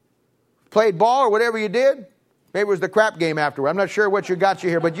 played ball or whatever you did. Maybe it was the crap game afterward. I'm not sure what got you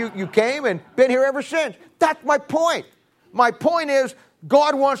here, but you came and been here ever since. That's my point. My point is,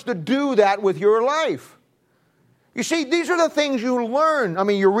 God wants to do that with your life. You see, these are the things you learn. I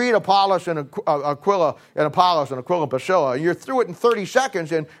mean, you read Apollos and Aquila and Priscilla, and you're through it in 30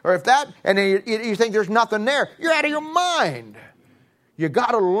 seconds, and then you think there's nothing there. You're out of your mind. You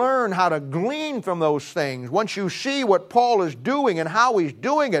got to learn how to glean from those things. Once you see what Paul is doing and how he's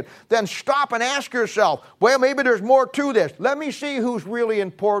doing it, then stop and ask yourself, well, maybe there's more to this. Let me see who's really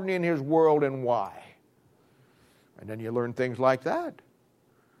important in his world and why. And then you learn things like that.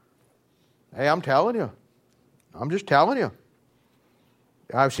 Hey, I'm telling you. I'm just telling you.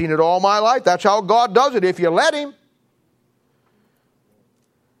 I've seen it all my life. That's how God does it if you let Him.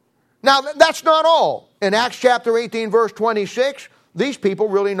 Now, that's not all. In Acts chapter 18, verse 26, these people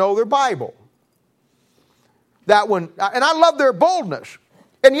really know their Bible. That one, and I love their boldness.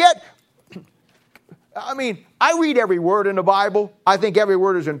 And yet, I mean, I read every word in the Bible. I think every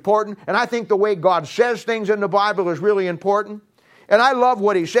word is important. And I think the way God says things in the Bible is really important. And I love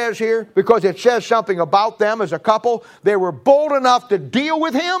what he says here because it says something about them as a couple. They were bold enough to deal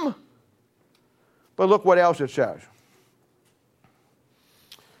with him. But look what else it says.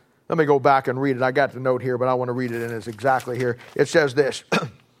 Let me go back and read it. I got the note here, but I want to read it in. It's exactly here. It says this.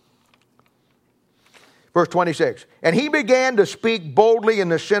 Verse 26. And he began to speak boldly in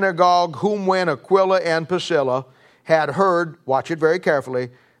the synagogue, whom when Aquila and Priscilla had heard, watch it very carefully,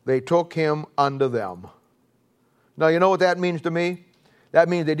 they took him unto them. Now, you know what that means to me? That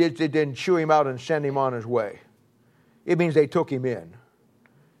means they didn't chew him out and send him on his way. It means they took him in.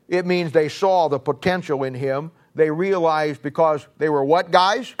 It means they saw the potential in him. They realized because they were what,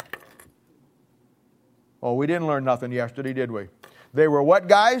 guys? Oh, we didn't learn nothing yesterday, did we? They were what,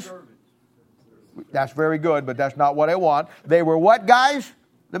 guys? That's very good, but that's not what I want. They were what, guys?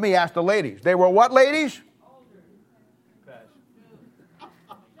 Let me ask the ladies. They were what, ladies?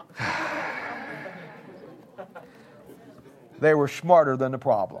 They were smarter than the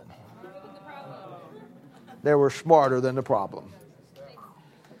problem. They were smarter than the problem.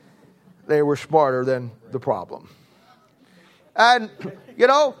 They were smarter than the problem. And, you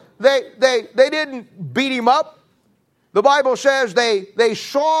know, they didn't beat him up. The Bible says they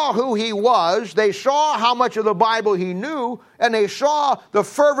saw who he was. They saw how much of the Bible he knew. And they saw the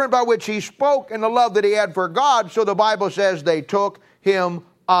fervent by which he spoke and the love that he had for God. So the Bible says they took him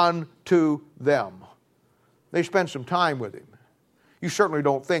unto them. They spent some time with him. You certainly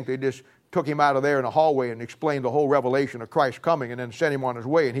don't think they just took him out of there in a hallway and explained the whole revelation of Christ coming and then sent him on his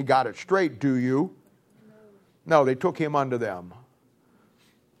way and he got it straight, do you? No, they took him unto them.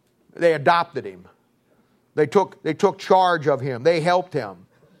 They adopted him. They took charge of him. They helped him.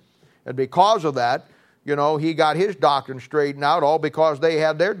 And because of that, you know, he got his doctrine straightened out, all because they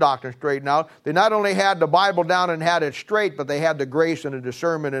had their doctrine straightened out. They not only had the Bible down and had it straight, but they had the grace and the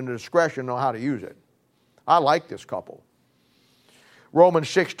discernment and the discretion to know how to use it. I like this couple. Romans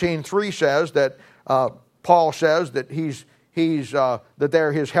 16:3 says that Paul says that that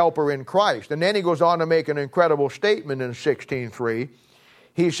they're his helper in Christ. And then he goes on to make an incredible statement in 16:3.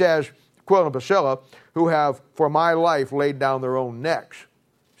 He says, Aquila and Priscilla, who have for my life laid down their own necks.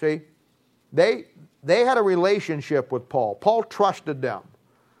 See, they had a relationship with Paul. Paul trusted them.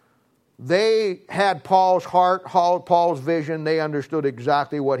 They had Paul's heart, Paul's vision. They understood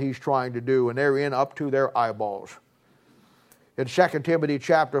exactly what he's trying to do, and they're in up to their eyeballs. In 2 Timothy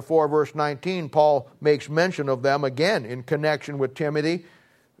chapter 4, verse 19, Paul makes mention of them again in connection with Timothy.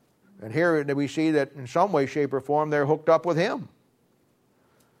 And here we see that in some way, shape, or form, they're hooked up with him.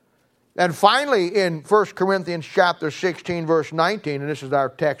 And finally, in 1 Corinthians chapter 16, verse 19, and this is our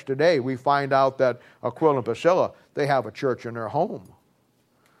text today, we find out that Aquila and Priscilla, they have a church in their home.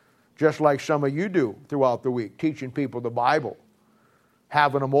 Just like some of you do throughout the week, teaching people the Bible,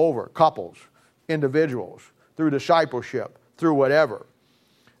 having them over, couples, individuals, through discipleship, through whatever.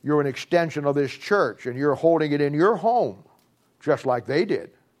 You're an extension of this church, and you're holding it in your home, just like they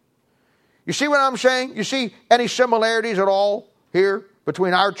did. You see what I'm saying? You see any similarities at all here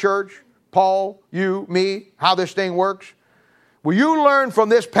between our church, Paul, you, me, how this thing works? Well, you learn from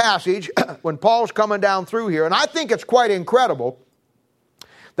this passage when Paul's coming down through here, and I think it's quite incredible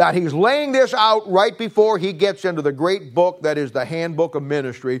that he's laying this out right before he gets into the great book that is the handbook of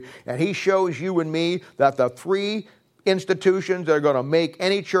ministry, and he shows you and me that the three institutions that are going to make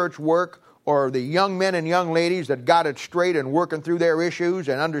any church work are the young men and young ladies that got it straight and working through their issues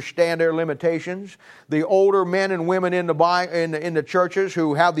and understand their limitations, the older men and women in the churches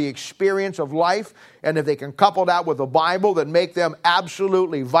who have the experience of life, and if they can couple that with the Bible, that make them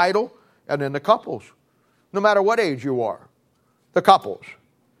absolutely vital, and then the couples, no matter what age you are, the couples.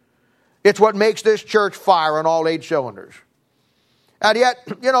 It's what makes this church fire on all 8 cylinders. And yet,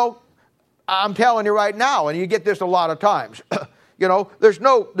 I'm telling you right now, and you get this a lot of times, there's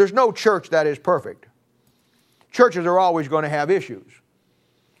no church that is perfect. Churches are always going to have issues.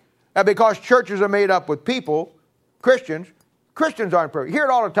 And because churches are made up with people, Christians aren't perfect. You hear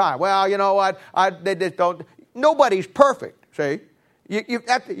it all the time. Well, you know what? They just don't. Nobody's perfect, see?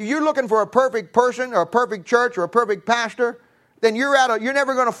 You're looking for a perfect person or a perfect church or a perfect pastor, then you're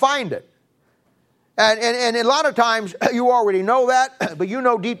never going to find it. And a lot of times, you already know that, but you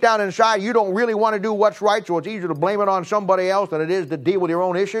know deep down inside you don't really want to do what's right, so it's easier to blame it on somebody else than it is to deal with your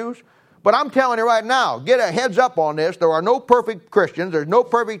own issues. But I'm telling you right now, get a heads up on this. There are no perfect Christians, there's no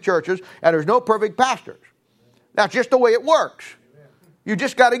perfect churches, and there's no perfect pastors. That's just the way it works. You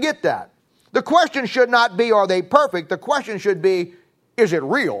just got to get that. The question should not be, are they perfect? The question should be, is it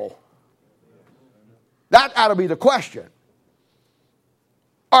real? That ought to be the question.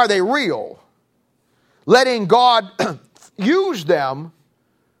 Are they real? Letting God use them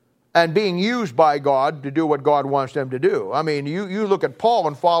and being used by God to do what God wants them to do. I mean, you look at Paul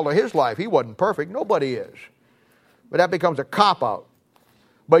and follow his life. He wasn't perfect. Nobody is. But that becomes a cop-out.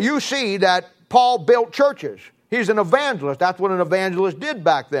 But you see that Paul built churches. He's an evangelist. That's what an evangelist did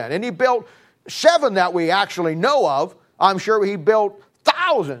back then. And he built 7 that we actually know of. I'm sure he built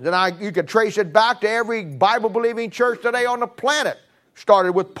thousands. And you could trace it back to every Bible-believing church today on the planet.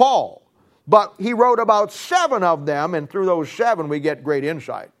 Started with Paul. But he wrote about 7 of them, and through those 7 we get great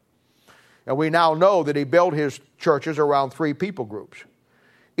insight. And we now know that he built his churches around 3 people groups.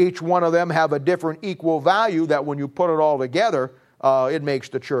 Each one of them have a different equal value that when you put it all together, it makes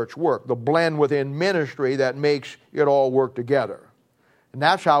the church work. The blend within ministry that makes it all work together. And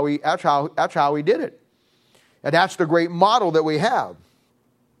that's how he did it. And that's the great model that we have.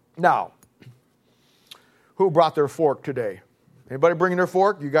 Now, who brought their fork today? Anybody bringing their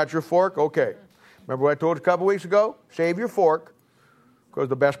fork? You got your fork? Okay. Remember what I told you a couple weeks ago? Save your fork, because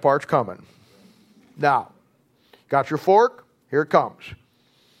the best part's coming. Now, got your fork? Here it comes.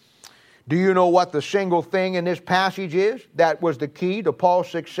 Do you know what the single thing in this passage is that was the key to Paul's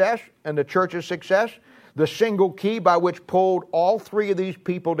success and the church's success? The single key by which pulled all 3 of these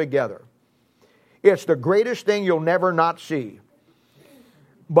people together. It's the greatest thing you'll never not see.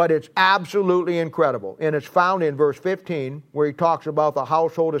 But it's absolutely incredible. And it's found in verse 15, where he talks about the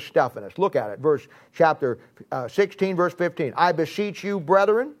household of Stephanas. Look at it, chapter 16, verse 15. I beseech you,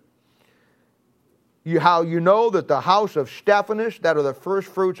 brethren, how you know that the house of Stephanas, that are the first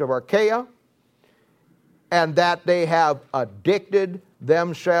fruits of Achaia, and that they have addicted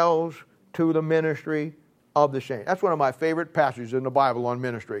themselves to the ministry of the saints. That's one of my favorite passages in the Bible on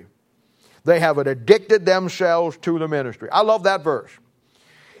ministry. They have addicted themselves to the ministry. I love that verse.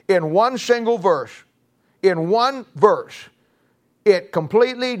 In one single verse, it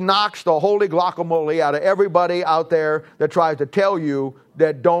completely knocks the holy guacamole out of everybody out there that tries to tell you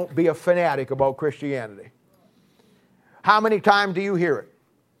that don't be a fanatic about Christianity. How many times do you hear it?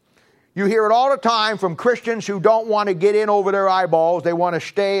 You hear it all the time from Christians who don't want to get in over their eyeballs. They want to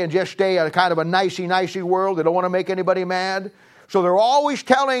stay and just stay in a kind of a nicey world. They don't want to make anybody mad. So they're always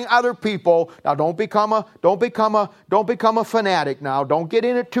telling other people, now don't become a fanatic now. Don't get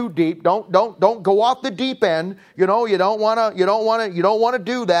in it too deep. Don't go off the deep end. You don't want to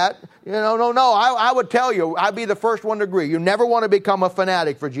do that. No. I would tell you, I'd be the first one to agree. You never want to become a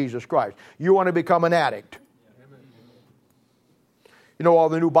fanatic for Jesus Christ. You want to become an addict. You know all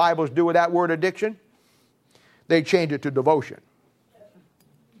the new Bibles do with that word addiction? They change it to devotion.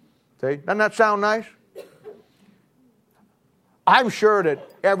 See? Doesn't that sound nice? I'm sure that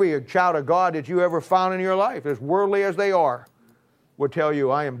every child of God that you ever found in your life, as worldly as they are, would tell you,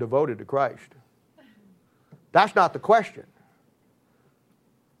 I am devoted to Christ. That's not the question.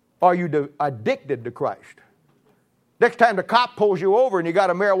 Are you addicted to Christ? Next time the cop pulls you over and you got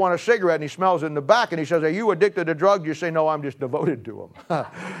a marijuana cigarette and he smells it in the back and he says, are you addicted to drugs? You say, no, I'm just devoted to them.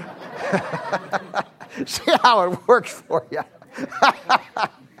 See how it works for you.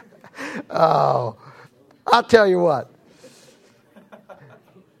 Oh, I'll tell you what.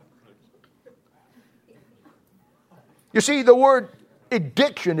 You see, the word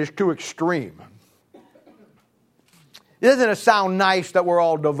addiction is too extreme. Doesn't it sound nice that we're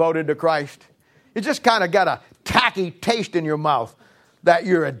all devoted to Christ? You just kind of got a tacky taste in your mouth that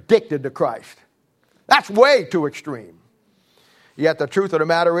you're addicted to Christ. That's way too extreme. Yet the truth of the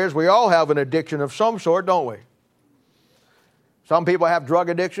matter is we all have an addiction of some sort, don't we? Some people have drug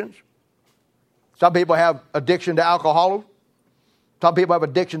addictions. Some people have addiction to alcohol. Some people have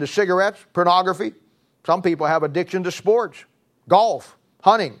addiction to cigarettes, pornography. Some people have addiction to sports, golf,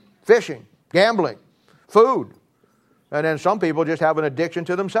 hunting, fishing, gambling, food. And then some people just have an addiction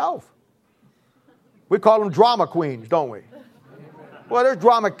to themselves. We call them drama queens, don't we? Well, there's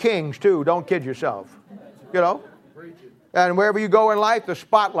drama kings too. Don't kid yourself. And wherever you go in life, the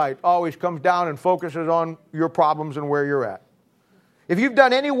spotlight always comes down and focuses on your problems and where you're at. If you've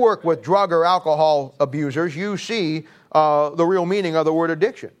done any work with drug or alcohol abusers, you see the real meaning of the word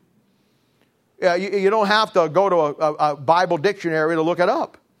addiction. You don't have to go to a Bible dictionary to look it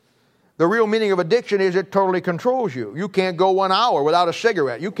up. The real meaning of addiction is it totally controls you. You can't go 1 hour without a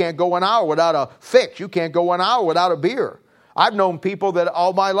cigarette. You can't go 1 hour without a fix. You can't go 1 hour without a beer. I've known people that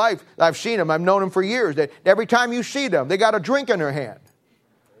all my life, I've seen them, I've known them for years, that every time you see them, they got a drink in their hand.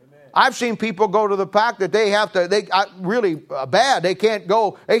 Amen. I've seen people go to the fact that they have to, really bad, they can't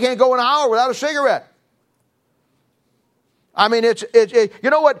go 1 hour without a cigarette. I mean, you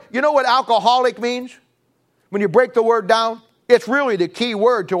know what alcoholic means? When you break the word down, it's really the key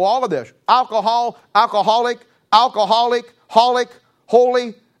word to all of this. Alcohol, alcoholic, holic,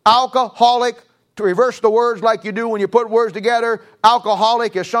 holy, alcoholic. To reverse the words like you do when you put words together,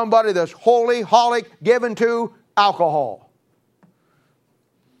 alcoholic is somebody that's holy, holic, given to alcohol.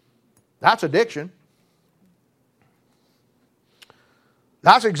 That's addiction.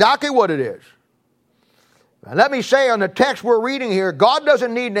 That's exactly what it is. And let me say on the text we're reading here, God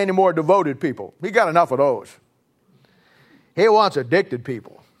doesn't need any more devoted people. He got enough of those. He wants addicted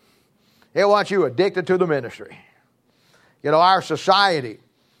people. He wants you addicted to the ministry. Our society,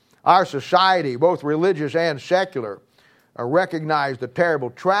 both religious and secular, recognize the terrible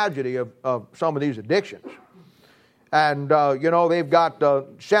tragedy of some of these addictions. And, they've got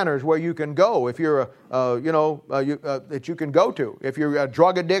centers where you can go if you're, that you can go to. If you're a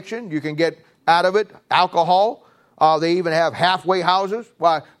drug addiction, you can get out of it. Alcohol, they even have halfway houses.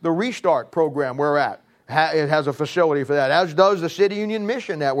 Why, the Restart program we're at, it has a facility for that, as does the City Union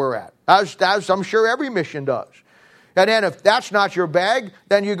Mission that we're at, as I'm sure every mission does. And then if that's not your bag,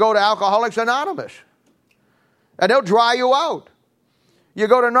 then you go to Alcoholics Anonymous. And they'll dry you out. You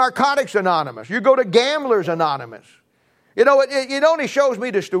go to Narcotics Anonymous. You go to Gamblers Anonymous. It only shows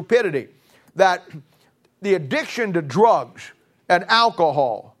me the stupidity that the addiction to drugs and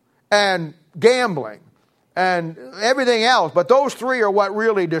alcohol and gambling and everything else, but those three are what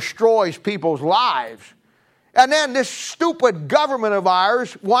really destroys people's lives. And then this stupid government of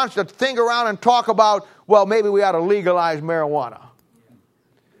ours wants to think around and talk about, well, maybe we ought to legalize marijuana.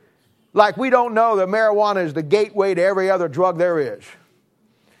 Like we don't know that marijuana is the gateway to every other drug there is.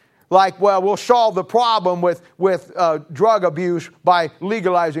 Like, well, we'll solve the problem with drug abuse by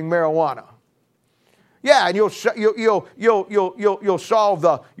legalizing marijuana. Yeah, and you'll solve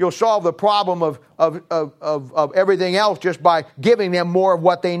the problem of everything else just by giving them more of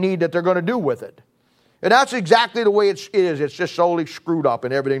what they need that they're going to do with it. And that's exactly the way it is. It's just solely screwed up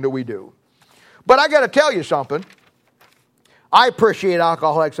in everything that we do. But I got to tell you something. I appreciate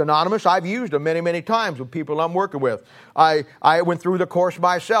Alcoholics Anonymous. I've used them many, many times with people I'm working with. I went through the course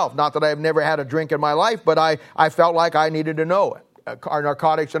myself. Not that I've never had a drink in my life, but I felt like I needed to know it.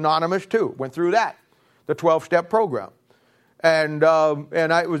 Narcotics Anonymous too. Went through that, the 12-step program. And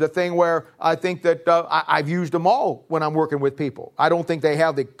it was a thing where I think that I've used them all when I'm working with people. I don't think they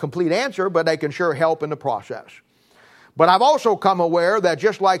have the complete answer, but they can sure help in the process. But I've also come aware that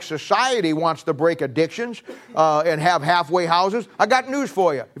just like society wants to break addictions and have halfway houses, I got news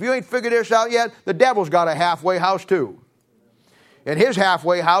for you. If you ain't figured this out yet, the devil's got a halfway house too. And his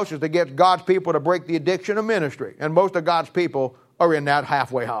halfway house is to get God's people to break the addiction of ministry. And most of God's people are in that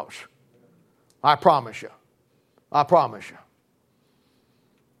halfway house. I promise you. I promise you.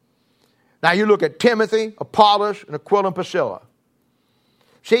 Now you look at Timothy, Apollos, and Aquila and Priscilla.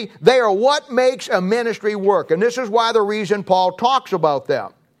 See, they are what makes a ministry work. And this is why the reason Paul talks about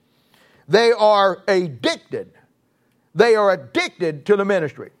them. They are addicted. They are addicted to the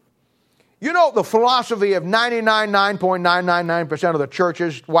ministry. You know the philosophy of 99.999% of the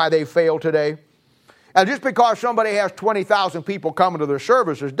churches, why they fail today? And just because somebody has 20,000 people coming to their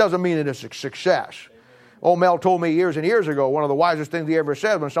services doesn't mean it is a success. Old Mel told me years and years ago, one of the wisest things he ever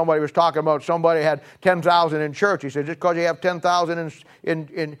said when somebody was talking about somebody had 10,000 in church. He said, just because you have 10,000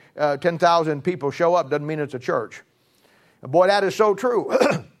 10,000 people show up doesn't mean it's a church. And boy, that is so true.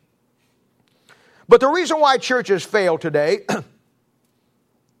 But the reason why churches fail today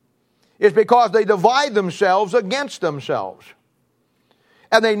is because they divide themselves against themselves.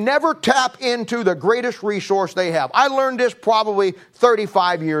 And they never tap into the greatest resource they have. I learned this probably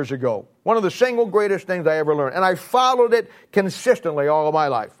 35 years ago. One of the single greatest things I ever learned. And I followed it consistently all of my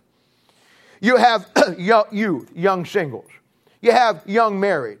life. You have youth, young singles. You have young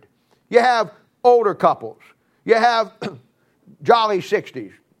married. You have older couples. You have jolly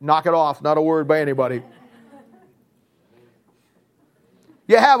 60s. Knock it off, not a word by anybody.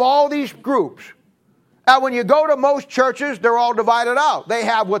 You have all these groups. And when you go to most churches, they're all divided out. They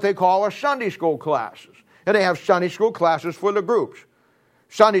have what they call a Sunday school classes. And they have Sunday school classes for the groups.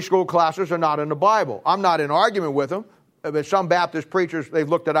 Sunday school classes are not in the Bible. I'm not in argument with them. But some Baptist preachers, they've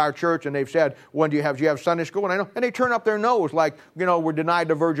looked at our church and they've said, when do you have Sunday school? And they turn up their nose like, we're denied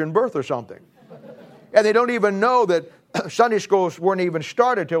the virgin birth or something. And they don't even know that Sunday schools weren't even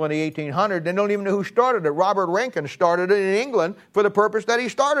started till in the 1800s. They don't even know who started it. Robert Rankin started it in England for the purpose that he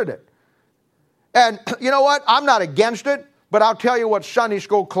started it. And you know what? I'm not against it, but I'll tell you what Sunday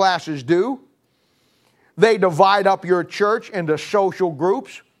school classes do. They divide up your church into social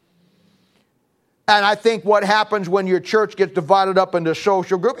groups. And I think what happens when your church gets divided up into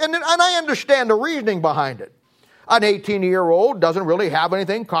social groups, and I understand the reasoning behind it. An 18-year-old doesn't really have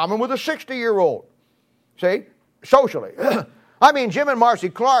anything in common with a 60-year-old. See? Socially. I mean, Jim and Marcy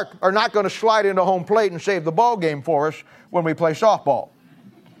Clark are not going to slide into home plate and save the ball game for us when we play softball.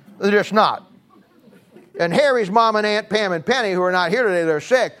 They're just not. And Harry's mom and Aunt Pam and Penny, who are not here today, they're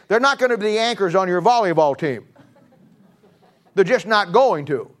sick, they're not going to be the anchors on your volleyball team. They're just not going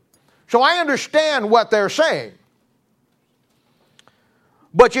to. So I understand what they're saying.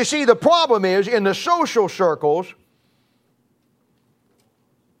 But you see, the problem is, in the social circles,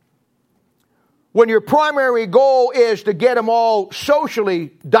 when your primary goal is to get them all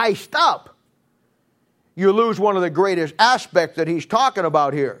socially diced up, you lose one of the greatest aspects that he's talking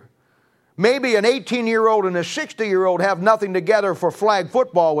about here. Maybe an 18-year-old and a 60-year-old have nothing together for flag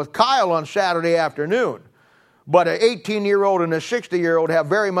football with Kyle on Saturday afternoon. But an 18-year-old and a 60-year-old have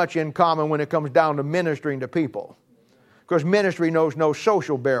very much in common when it comes down to ministering to people. Because ministry knows no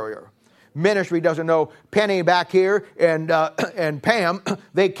social barrier. Ministry doesn't know Penny back here and Pam.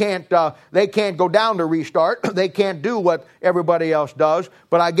 They can't go down to Restart. They can't do what everybody else does.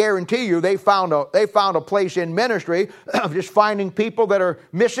 But I guarantee you, they found a place in ministry of just finding people that are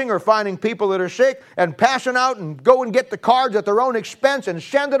missing or finding people that are sick and passing out and go and get the cards at their own expense and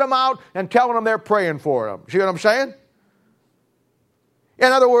sending them out and telling them they're praying for them. See what I'm saying?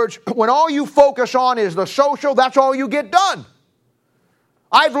 In other words, when all you focus on is the social, that's all you get done.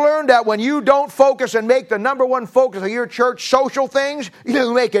 I've learned that when you don't focus and make the number one focus of your church social things,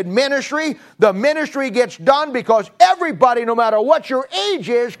 you make it ministry. The ministry gets done because everybody, no matter what your age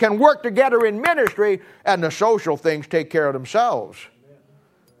is, can work together in ministry, and the social things take care of themselves.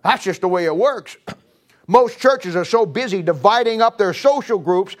 That's just the way it works. Most churches are so busy dividing up their social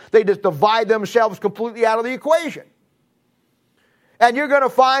groups, they just divide themselves completely out of the equation. And you're going to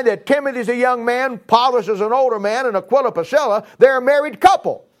find that Timothy's a young man, Apollos is an older man, and Aquila, Priscilla, they're a married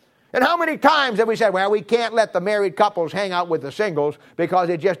couple. And how many times have we said, well, we can't let the married couples hang out with the singles because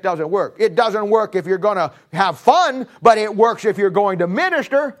it just doesn't work. It doesn't work if you're going to have fun, but it works if you're going to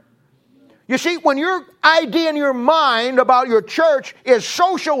minister. You see, when your idea in your mind about your church is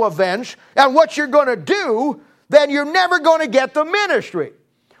social events and what you're going to do, then you're never going to get the ministry.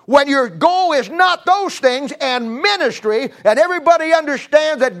 when your goal is not those things and ministry, and everybody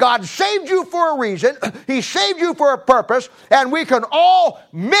understands that God saved you for a reason, He saved you for a purpose, and we can all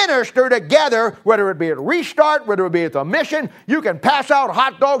minister together, whether it be at Restart, whether it be at the mission. You can pass out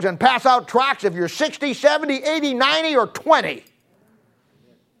hot dogs and pass out tracts if you're 60, 70, 80, 90, or 20.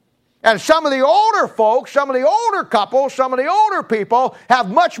 And some of the older folks, some of the older couples, some of the older people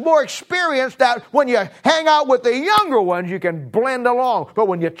have much more experience that when you hang out with the younger ones, you can blend along. But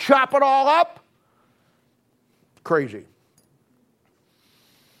when you chop it all up, crazy.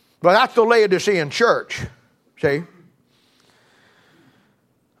 But that's the Laodicean church, see?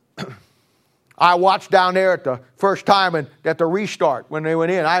 I watched down there at the first time at the Restart when they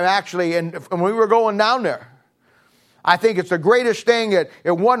went in. I actually, and when we were going down there, I think it's the greatest thing that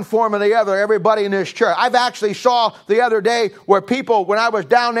in one form or the other, everybody in this church. I've actually saw the other day where people, when I was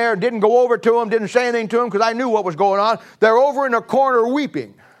down there, didn't go over to them, didn't say anything to them because I knew what was going on. They're over in the corner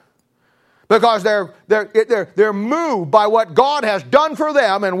weeping because they're moved by what God has done for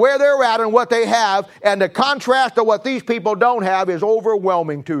them and where they're at and what they have, and the contrast of what these people don't have is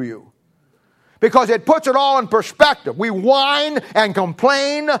overwhelming to you. Because it puts it all in perspective. We whine and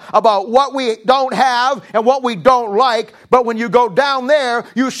complain about what we don't have and what we don't like. But when you go down there,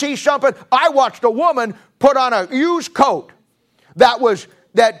 you see something. I watched a woman put on a used coat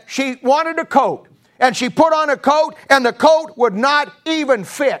that she wanted a coat. And she put on a coat and the coat would not even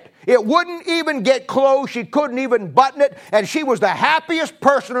fit. It wouldn't even get closed. She couldn't even button it. And she was the happiest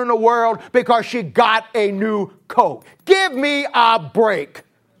person in the world because she got a new coat. Give me a break.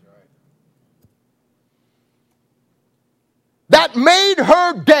 That made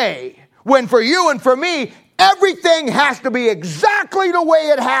her day, when for you and for me, everything has to be exactly the way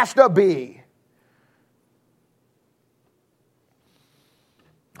it has to be.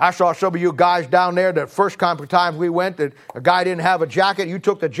 I saw some of you guys down there, the first couple of times we went, that a guy didn't have a jacket. You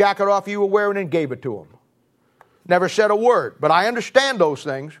took the jacket off you were wearing and gave it to him. Never said a word, but I understand those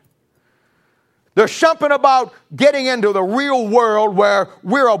things. There's something about getting into the real world where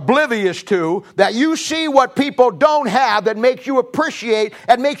we're oblivious to, that you see what people don't have that makes you appreciate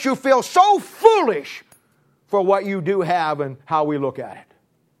and makes you feel so foolish for what you do have and how we look at it.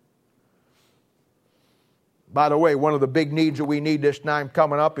 By the way, one of the big needs that we need this time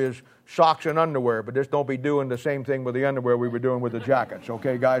coming up is socks and underwear, but just don't be doing the same thing with the underwear we were doing with the jackets.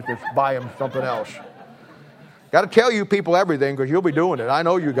 Okay, guys, just buy them something else. Got to tell you people everything because you'll be doing it. I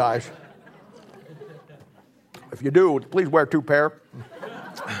know you guys. If you do, please wear 2 pair.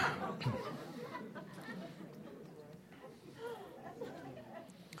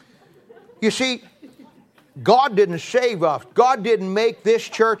 You see, God didn't save us. God didn't make this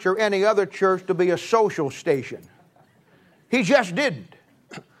church or any other church to be a social station. He just didn't.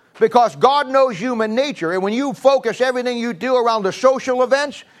 Because God knows human nature, and when you focus everything you do around the social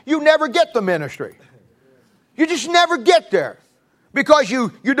events, you never get the ministry. You just never get there. Because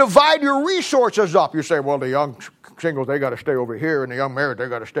you divide your resources up. You say, well, the young singles, they got to stay over here, and the young married, they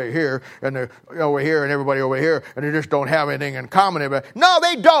got to stay here, and they're over here, and everybody over here, and they just don't have anything in common. No,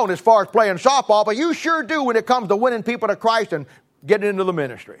 they don't as far as playing softball, but you sure do when it comes to winning people to Christ and getting into the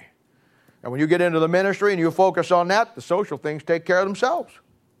ministry. And when you get into the ministry and you focus on that, the social things take care of themselves.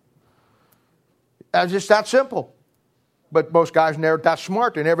 It's just that simple. But most guys never that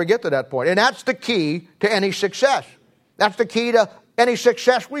smart. They never get to that point. And that's the key to any success. That's the key to any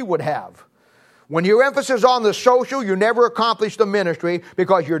success we would have. When your emphasis is on the social, you never accomplish the ministry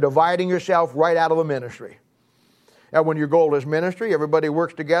because you're dividing yourself right out of the ministry. And when your goal is ministry, everybody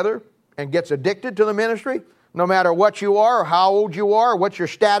works together and gets addicted to the ministry. No matter what you are, or how old you are, or what your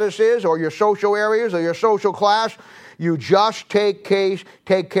status is, or your social areas, or your social class, you just take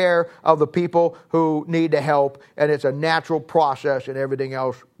care of the people who need the help, and it's a natural process, and everything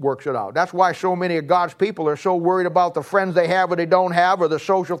else works it out. That's why so many of God's people are so worried about the friends they have or they don't have, or the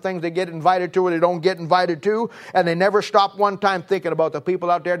social things they get invited to or they don't get invited to, and they never stop one time thinking about the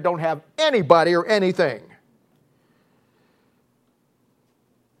people out there that don't have anybody or anything.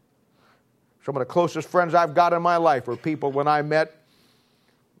 Some of the closest friends I've got in my life are people when I met,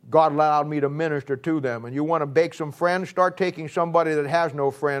 God allowed me to minister to them. And you want to bake some friends? Start taking somebody that has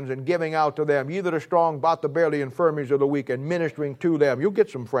no friends and giving out to them. Ye that are strong, about the barely infirmities of the weak, and ministering to them. You'll get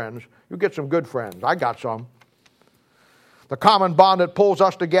some friends. You'll get some good friends. I got some. The common bond that pulls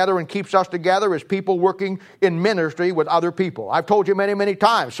us together and keeps us together is people working in ministry with other people. I've told you many, many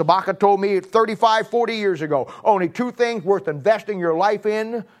times. Sabaka told me 35, 40 years ago, only 2 things worth investing your life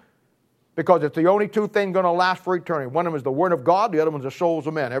in, because it's the only 2 things going to last for eternity. One of them is the Word of God. The other one's the souls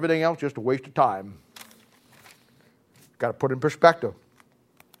of men. Everything else just a waste of time. Got to put it in perspective.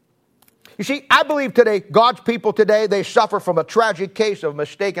 You see, I believe today, God's people today, they suffer from a tragic case of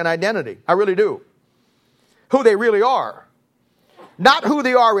mistaken identity. I really do. Who they really are. Not who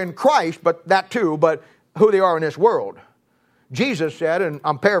they are in Christ, but that too, but who they are in this world. Jesus said, and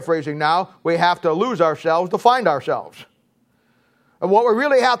I'm paraphrasing now, we have to lose ourselves to find ourselves. And what we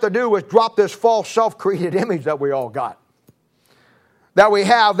really have to do is drop this false self-created image that we all got. That we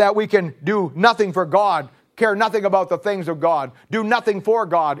have, that we can do nothing for God, care nothing about the things of God, do nothing for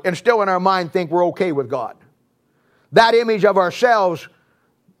God, and still in our mind think we're okay with God. That image of ourselves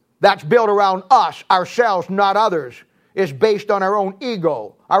that's built around us, ourselves, not others, is based on our own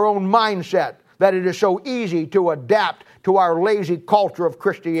ego, our own mindset, that it is so easy to adapt to our lazy culture of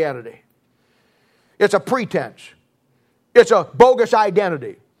Christianity. It's a pretense. It's a bogus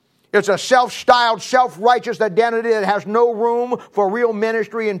identity. It's a self-styled, self-righteous identity that has no room for real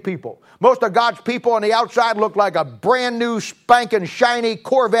ministry in people. Most of God's people on the outside look like a brand new, spanking, shiny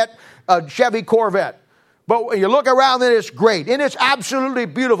Corvette, Chevy Corvette. But when you look around it, it's great. And it's absolutely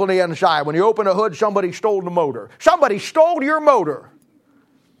beautiful on the inside. When you open the hood, somebody stole the motor. Somebody stole your motor.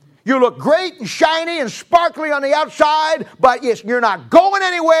 You look great and shiny and sparkly on the outside, but you're not going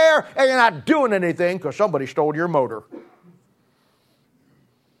anywhere and you're not doing anything because somebody stole your motor.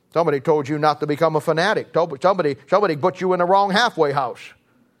 Somebody told you not to become a fanatic. Somebody put you in the wrong halfway house.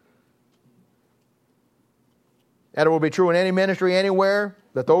 And it will be true in any ministry anywhere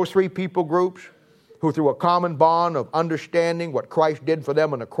that those three people groups who through a common bond of understanding what Christ did for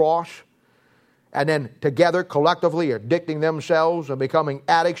them on the cross, and then together, collectively, addicting themselves and becoming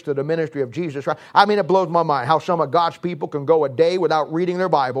addicts to the ministry of Jesus Christ. I mean, it blows my mind how some of God's people can go a day without reading their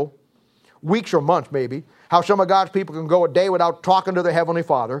Bible, weeks or months maybe. How some of God's people can go a day without talking to their Heavenly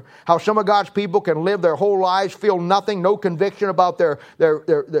Father. How some of God's people can live their whole lives, feel nothing, no conviction about their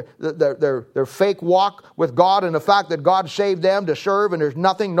fake walk with God and the fact that God saved them to serve and there's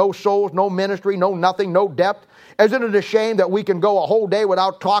nothing, no souls, no ministry, no nothing, no depth. Isn't it a shame that we can go a whole day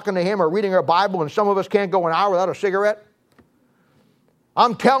without talking to Him or reading our Bible and some of us can't go an hour without a cigarette?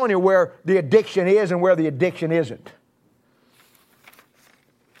 I'm telling you where the addiction is and where the addiction isn't.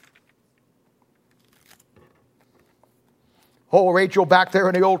 Oh, Rachel back there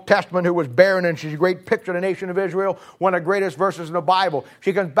in the Old Testament who was barren and she's a great picture of the nation of Israel, one of the greatest verses in the Bible.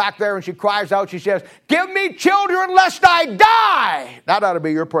 She comes back there and she cries out, she says, "Give me children lest I die." That ought to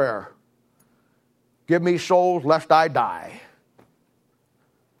be your prayer. Give me souls lest I die.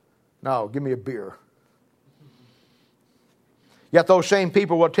 No, give me a beer. Yet those same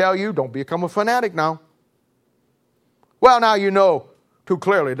people will tell you, don't become a fanatic now. Well, now you know too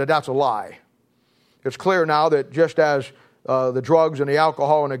clearly that that's a lie. It's clear now that just as the drugs and the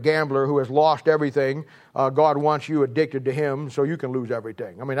alcohol and the gambler who has lost everything, God wants you addicted to Him so you can lose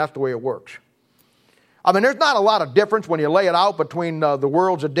everything. I mean, that's the way it works. I mean, there's not a lot of difference when you lay it out between the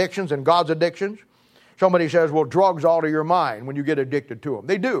world's addictions and God's addictions. Somebody says, well, drugs alter your mind when you get addicted to them.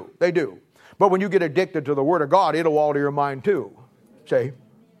 They do. But when you get addicted to the Word of God, it'll alter your mind too. See?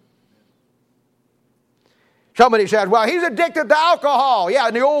 Somebody says, well, he's addicted to alcohol. Yeah,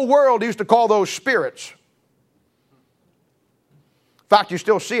 in the old world, they used to call those spirits. In fact, you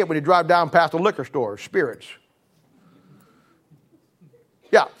still see it when you drive down past the liquor store, spirits.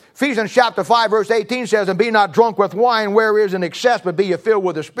 Yeah. Ephesians chapter 5 verse 18 says, "And be not drunk with wine where is an excess, but be ye filled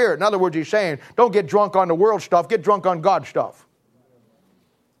with the Spirit." In other words, he's saying, don't get drunk on the world stuff, get drunk on God stuff.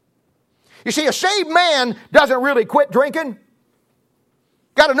 You see, a saved man doesn't really quit drinking.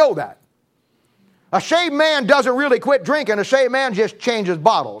 Got to know that. A saved man doesn't really quit drinking. A saved man just changes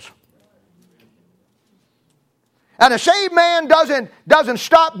bottles. And a saved man doesn't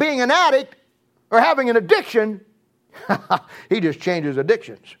stop being an addict or having an addiction. He just changes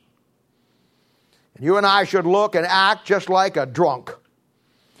addictions. And you and I should look and act just like a drunk.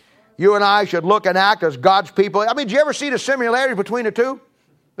 You and I should look and act as God's people. I mean, do you ever see the similarities between the two?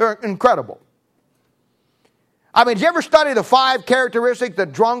 They're incredible. I mean, did you ever study the 5 characteristics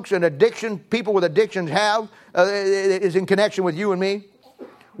that drunks and people with addictions have is in connection with you and me?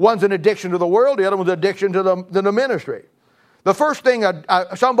 One's an addiction to the world, the other one's an addiction to the ministry. The first thing,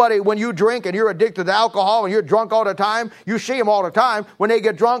 somebody, when you drink and you're addicted to alcohol and you're drunk all the time, you see them all the time. When they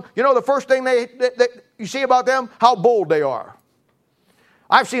get drunk, you know the first thing you see about them? How bold they are.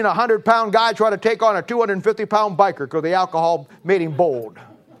 I've seen a 100-pound guy try to take on a 250-pound biker because the alcohol made him bold.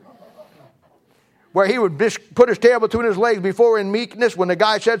 Where he would just put his tail between his legs before in meekness. When the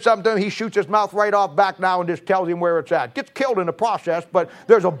guy said something to him, he shoots his mouth right off back now and just tells him where it's at. Gets killed in the process, but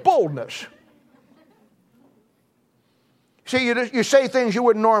there's a boldness. See, you say things you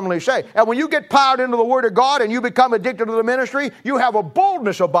wouldn't normally say. And when you get powered into the Word of God and you become addicted to the ministry, you have a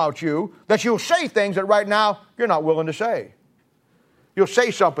boldness about you that you'll say things that right now you're not willing to say. You'll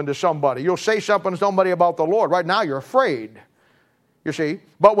say something to somebody. You'll say something to somebody about the Lord. Right now, you're afraid. You see?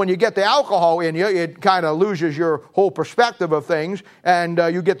 But when you get the alcohol in you, it kind of loses your whole perspective of things, and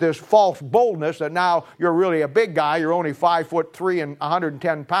you get this false boldness that now you're really a big guy. You're only 5'3" and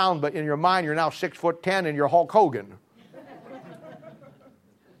 110 pounds, but in your mind, you're now 6'10" and you're Hulk Hogan.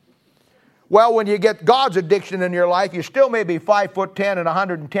 Well, when you get God's addiction in your life, you still may be 5'10" and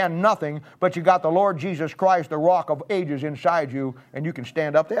 110 nothing, but you got the Lord Jesus Christ, the Rock of Ages, inside you, and you can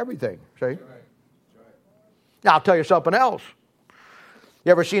stand up to everything. See? Now, I'll tell you something else.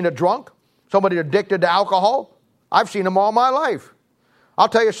 You ever seen a drunk? Somebody addicted to alcohol? I've seen them all my life. I'll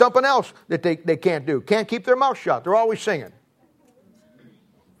tell you something else that they can't do. Can't keep their mouth shut. They're always singing.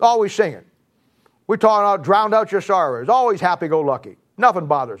 Always singing. We're talking about drowned out your sorrows. Always happy-go-lucky. Nothing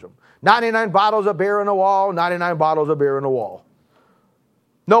bothers them. 99 bottles of beer in the wall, 99 bottles of beer in the wall.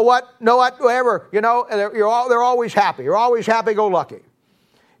 Know what? Whatever. You know, they're always happy. You're always happy-go-lucky.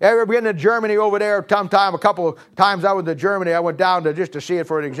 Ever been to Germany over there? A couple of times I was in Germany. I went down just to see it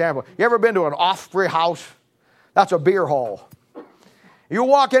for an example. You ever been to an Aufenthaltshaus? That's a beer hall. You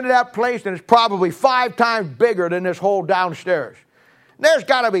walk into that place and it's probably 5 times bigger than this whole downstairs. There's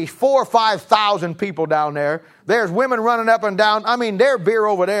got to be 4,000 or 5,000 people down there. There's women running up and down. I mean, their beer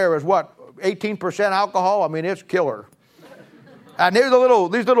over there is what, 18% alcohol? I mean, it's killer. And these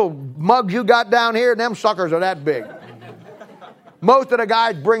little mugs you got down here, and them suckers are that big. Most of the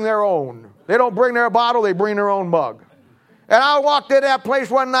guys bring their own. They don't bring their bottle, they bring their own mug. And I walked in that place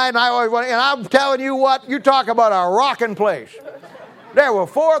one night, and I'm telling you what, you talk about a rocking place. There were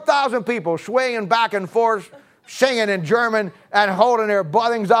 4,000 people swaying back and forth, singing in German and holding their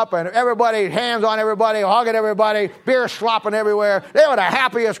buttons up, and everybody, hands on everybody, hugging everybody, beer slopping everywhere. They were the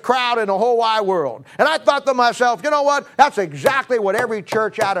happiest crowd in the whole wide world. And I thought to myself, you know what? That's exactly what every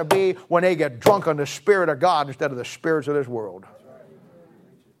church ought to be when they get drunk on the Spirit of God instead of the spirits of this world.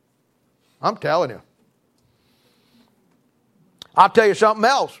 I'm telling you. I'll tell you something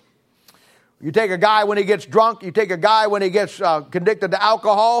else. You take a guy when he gets drunk, you take a guy when he gets addicted to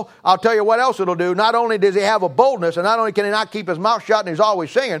alcohol, I'll tell you what else it'll do. Not only does he have a boldness, and not only can he not keep his mouth shut and he's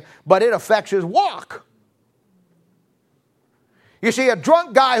always singing, but it affects his walk. You see, a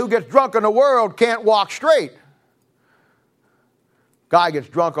drunk guy who gets drunk in the world can't walk straight. Guy gets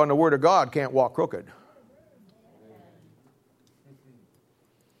drunk on the Word of God can't walk crooked.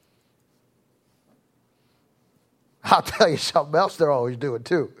 I'll tell you something else they're always doing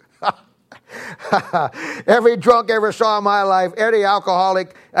too. Every drunk I ever saw in my life, every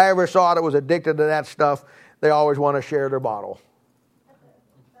alcoholic I ever saw that was addicted to that stuff, they always want to share their bottle.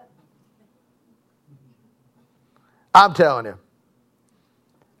 I'm telling you.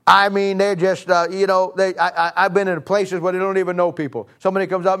 I mean, they just, I've been in places where they don't even know people. Somebody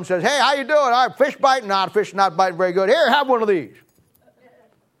comes up and says, "Hey, how you doing?" "All right, fish biting?" "Not fish, not biting very good." "Here, have one of these."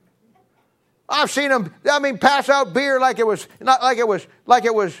 I've seen them, pass out beer like it was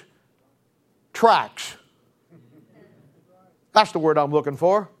tracks. That's the word I'm looking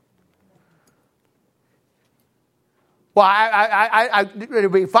for. Well, it'll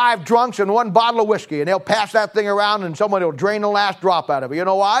be 5 drunks and 1 bottle of whiskey, and they'll pass that thing around, and somebody will drain the last drop out of it. You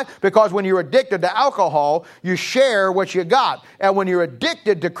know why? Because when you're addicted to alcohol, you share what you got. And when you're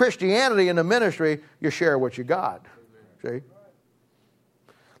addicted to Christianity in the ministry, you share what you got. See?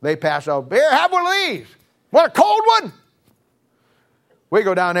 They pass out, "Here, have one of these. Want a cold one?" We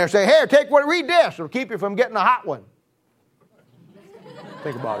go down there and say, "Here, take one, read this. It'll keep you from getting a hot one."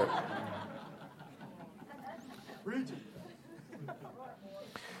 Think about it.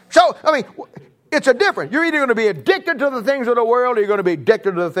 So, it's a difference. You're either going to be addicted to the things of the world or you're going to be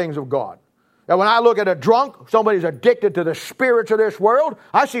addicted to the things of God. And when I look at a drunk, somebody's addicted to the spirits of this world,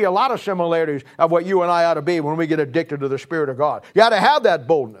 I see a lot of similarities of what you and I ought to be when we get addicted to the Spirit of God. You ought to have that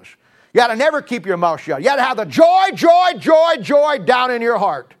boldness. You ought to never keep your mouth shut. You ought to have the joy down in your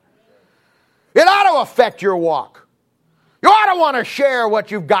heart. It ought to affect your walk. You ought to want to share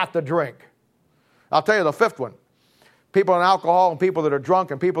what you've got to drink. I'll tell you the 5th one. People on alcohol and people that are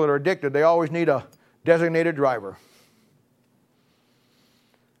drunk and people that are addicted, they always need a designated driver.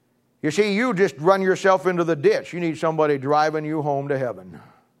 You see, you just run yourself into the ditch. You need somebody driving you home to heaven.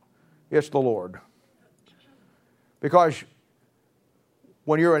 It's the Lord. Because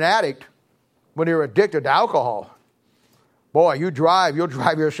when you're an addict, when you're addicted to alcohol, boy, you'll drive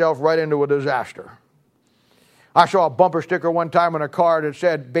yourself right into a disaster. I saw a bumper sticker one time on a car that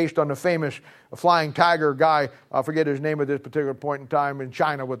said, based on the famous Flying Tiger guy, I forget his name at this particular point in time, in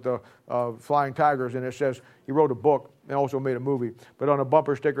China with the Flying Tigers, and it says, he wrote a book and also made a movie, but on a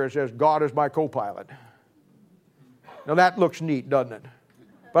bumper sticker it says, "God is my co-pilot." Now that looks neat, doesn't it?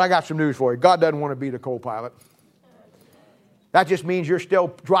 But I got some news for you. God doesn't want to be the co-pilot. That just means you're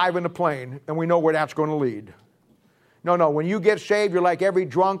still driving the plane, and we know where that's going to lead. No, when you get saved, you're like every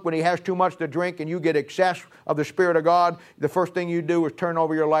drunk when he has too much to drink and you get excess of the Spirit of God. The first thing you do is turn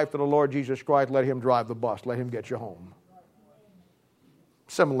over your life to the Lord Jesus Christ. Let Him drive the bus. Let Him get you home.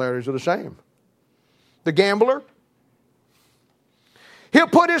 Similarities are the same. The gambler, he'll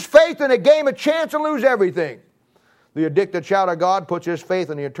put his faith in a game of chance and lose everything. The addicted child of God puts his faith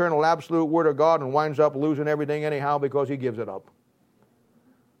in the eternal absolute Word of God and winds up losing everything anyhow because he gives it up.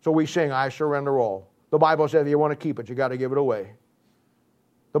 So we sing, I surrender all. The Bible says if you want to keep it, you got to give it away.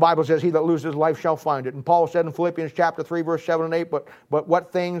 The Bible says he that loses life shall find it. And Paul said in Philippians chapter 3, verse 7 and 8, but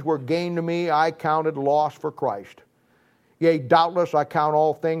what things were gain to me, I counted loss for Christ. Yea, doubtless I count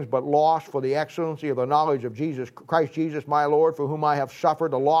all things but loss for the excellency of the knowledge of Jesus Christ Jesus my Lord, for whom I have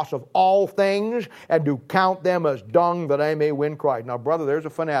suffered the loss of all things, and do count them as dung that I may win Christ. Now, brother, there's a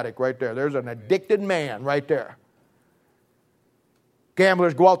fanatic right there. There's an addicted man right there.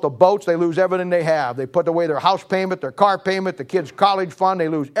 Gamblers go out to boats, they lose everything they have. They put away their house payment, their car payment, the kids' college fund, they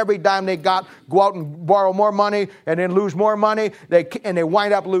lose every dime they got, go out and borrow more money, and then lose more money, and they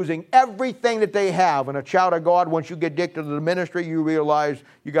wind up losing everything that they have. And a child of God, once you get addicted to the ministry, you realize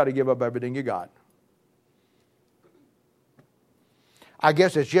you got to give up everything you got. I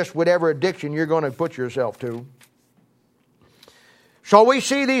guess it's just whatever addiction you're going to put yourself to. So we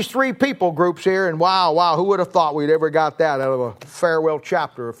see these three people groups here, and wow, who would have thought we'd ever got that out of a farewell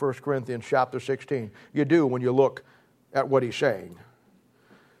chapter of 1 Corinthians chapter 16? You do when you look at what he's saying.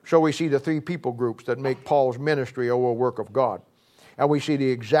 So we see the three people groups that make Paul's ministry a work of God. And we see the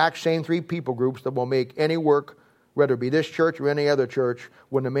exact same three people groups that will make any work, whether it be this church or any other church,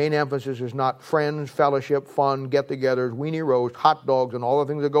 when the main emphasis is not friends, fellowship, fun, get-togethers, weenie roast, hot dogs, and all the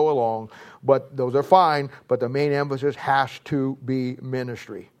things that go along. But those are fine, but the main emphasis has to be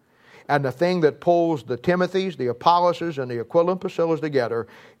ministry. And the thing that pulls the Timothys, the Apolloses, and the Aquila and Priscillas together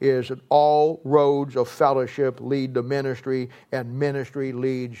is that all roads of fellowship lead to ministry, and ministry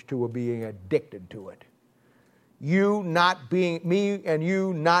leads to being addicted to it. Me and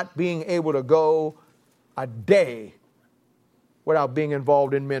you not being able to go a day without being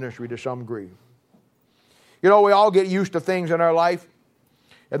involved in ministry to some degree. You know, we all get used to things in our life,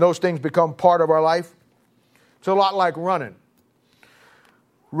 and those things become part of our life. It's a lot like running.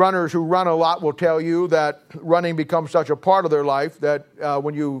 Runners who run a lot will tell you that running becomes such a part of their life that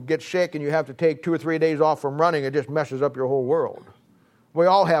when you get sick and you have to take 2 or 3 days off from running, it just messes up your whole world. We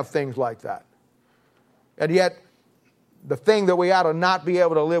all have things like that. And yet, the thing that we ought to not be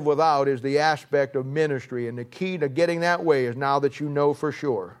able to live without is the aspect of ministry. And the key to getting that way is, now that you know for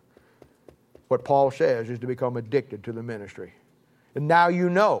sure, what Paul says is to become addicted to the ministry. And now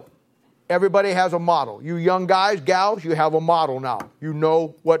you know. Everybody has a model. You young guys, gals, you have a model now. You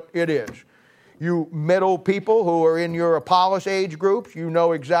know what it is. You middle people who are in your Apollos age groups, you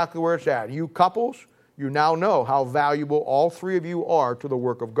know exactly where it's at. You couples, you now know how valuable all three of you are to the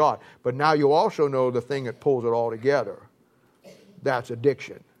work of God. But now you also know the thing that pulls it all together. That's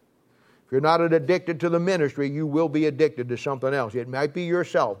addiction. If you're not addicted to the ministry, you will be addicted to something else. It might be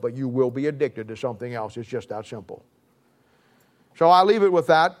yourself, but you will be addicted to something else. It's just that simple. So I'll leave it with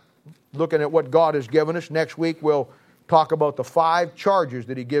that, looking at what God has given us. Next week we'll talk about the 5 charges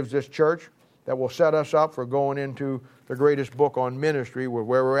that he gives this church that will set us up for going into the greatest book on ministry, where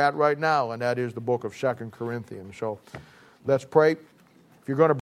we're at right now, and that is the book of 2 Corinthians. So let's pray. If you're going to